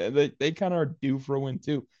 They kind of are due for a win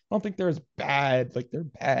too. I don't think they're as bad. Like they're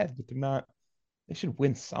bad, but they're not. They should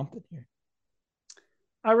win something here.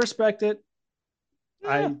 I respect it. Yeah.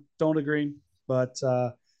 I don't agree, but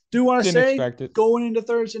do want to say going into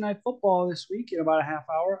Thursday Night Football this week in about a half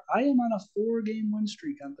hour, I am on a 4-game win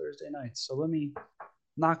streak on Thursday nights. So let me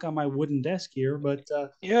knock on my wooden desk here. But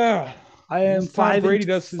I am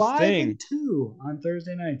 5-2 on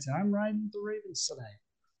Thursday nights, and I'm riding with the Ravens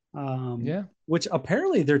today. Which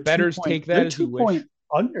apparently they're bettors take that as 2-point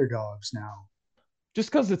underdogs now.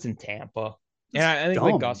 Just because it's in Tampa. And I think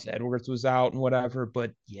like Gus Edwards was out and whatever,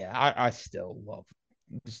 but yeah, I still love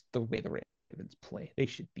just the way the Ravens play. They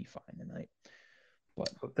should be fine tonight. But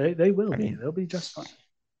they will be. They'll be just fine.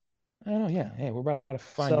 I don't know. Yeah. Hey, we're about to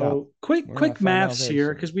find out. So quick maths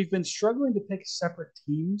here, because we've been struggling to pick separate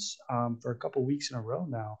teams for a couple weeks in a row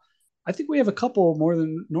now. I think we have a couple more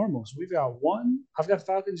than normal. So we've got one. I've got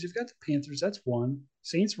Falcons. You've got the Panthers. That's one.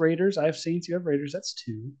 Saints, Raiders. I have Saints. You have Raiders. That's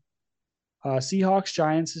 2. Seahawks,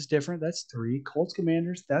 Giants is different. That's 3. Colts,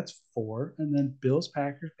 Commanders. That's 4. And then Bills,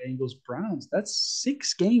 Packers, Bengals, Browns. That's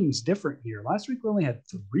 6 games different here. Last week we only had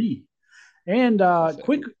 3. And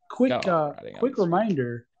quick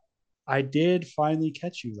reminder. I did finally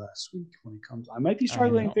catch you last week when it comes. I might be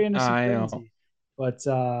struggling in fantasy, but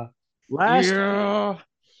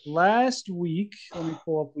last week, let me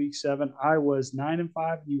pull up week 7. I was 9-5,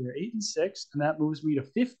 and you were 8-6, and that moves me to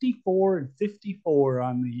 54-54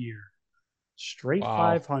 on the year. Straight Wow.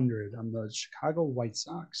 500 on the Chicago White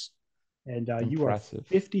Sox. And you are Impressive.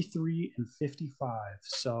 53-55.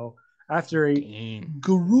 So after a Game.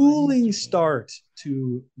 grueling start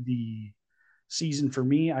to the season for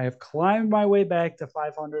me, I have climbed my way back to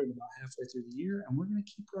 500 about halfway through the year, and we're going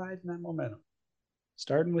to keep riding that momentum.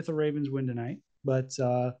 Starting with the Ravens win tonight. But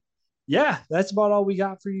yeah, that's about all we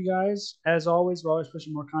got for you guys. As always, we're always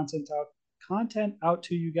pushing more content out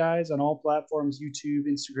to you guys on all platforms: YouTube,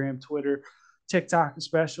 Instagram, Twitter, TikTok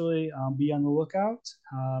especially. Be on the lookout.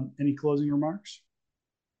 Any closing remarks?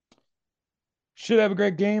 Should have a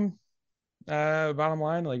great game. Bottom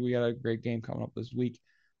line, like we got a great game coming up this week.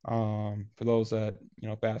 For those that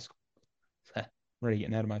basketball, I'm already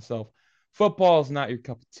getting ahead of myself. Football is not your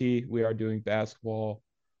cup of tea. We are doing basketball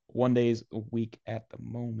 1 days a week at the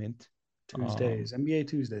moment. Tuesdays, NBA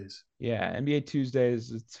Tuesdays. Yeah, NBA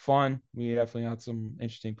Tuesdays. It's fun. We definitely got some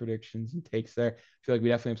interesting predictions and takes there. I feel like we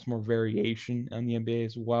definitely have some more variation on the NBA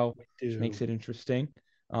as well, which makes it interesting.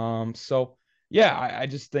 So yeah, I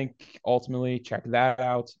just think ultimately check that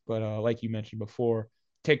out. But like you mentioned before,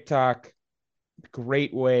 TikTok,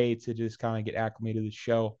 great way to just kind of get acclimated to the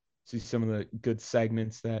show, see some of the good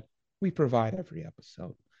segments that we provide every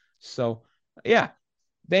episode. So yeah,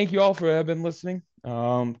 thank you all for have been listening.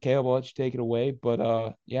 Caleb, I'll let you take it away.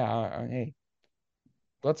 But yeah, hey,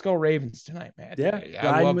 let's go Ravens tonight, man. Yeah,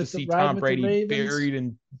 I'd love to see riding Tom with the Brady Ravens. buried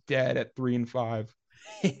and dead at 3-5.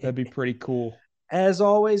 That'd be pretty cool. As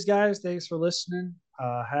always, guys, thanks for listening.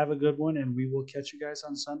 Have a good one, and we will catch you guys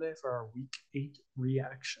on Sunday for our Week 8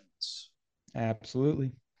 reactions.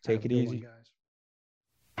 Absolutely. Take it easy.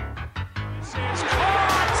 One, guys.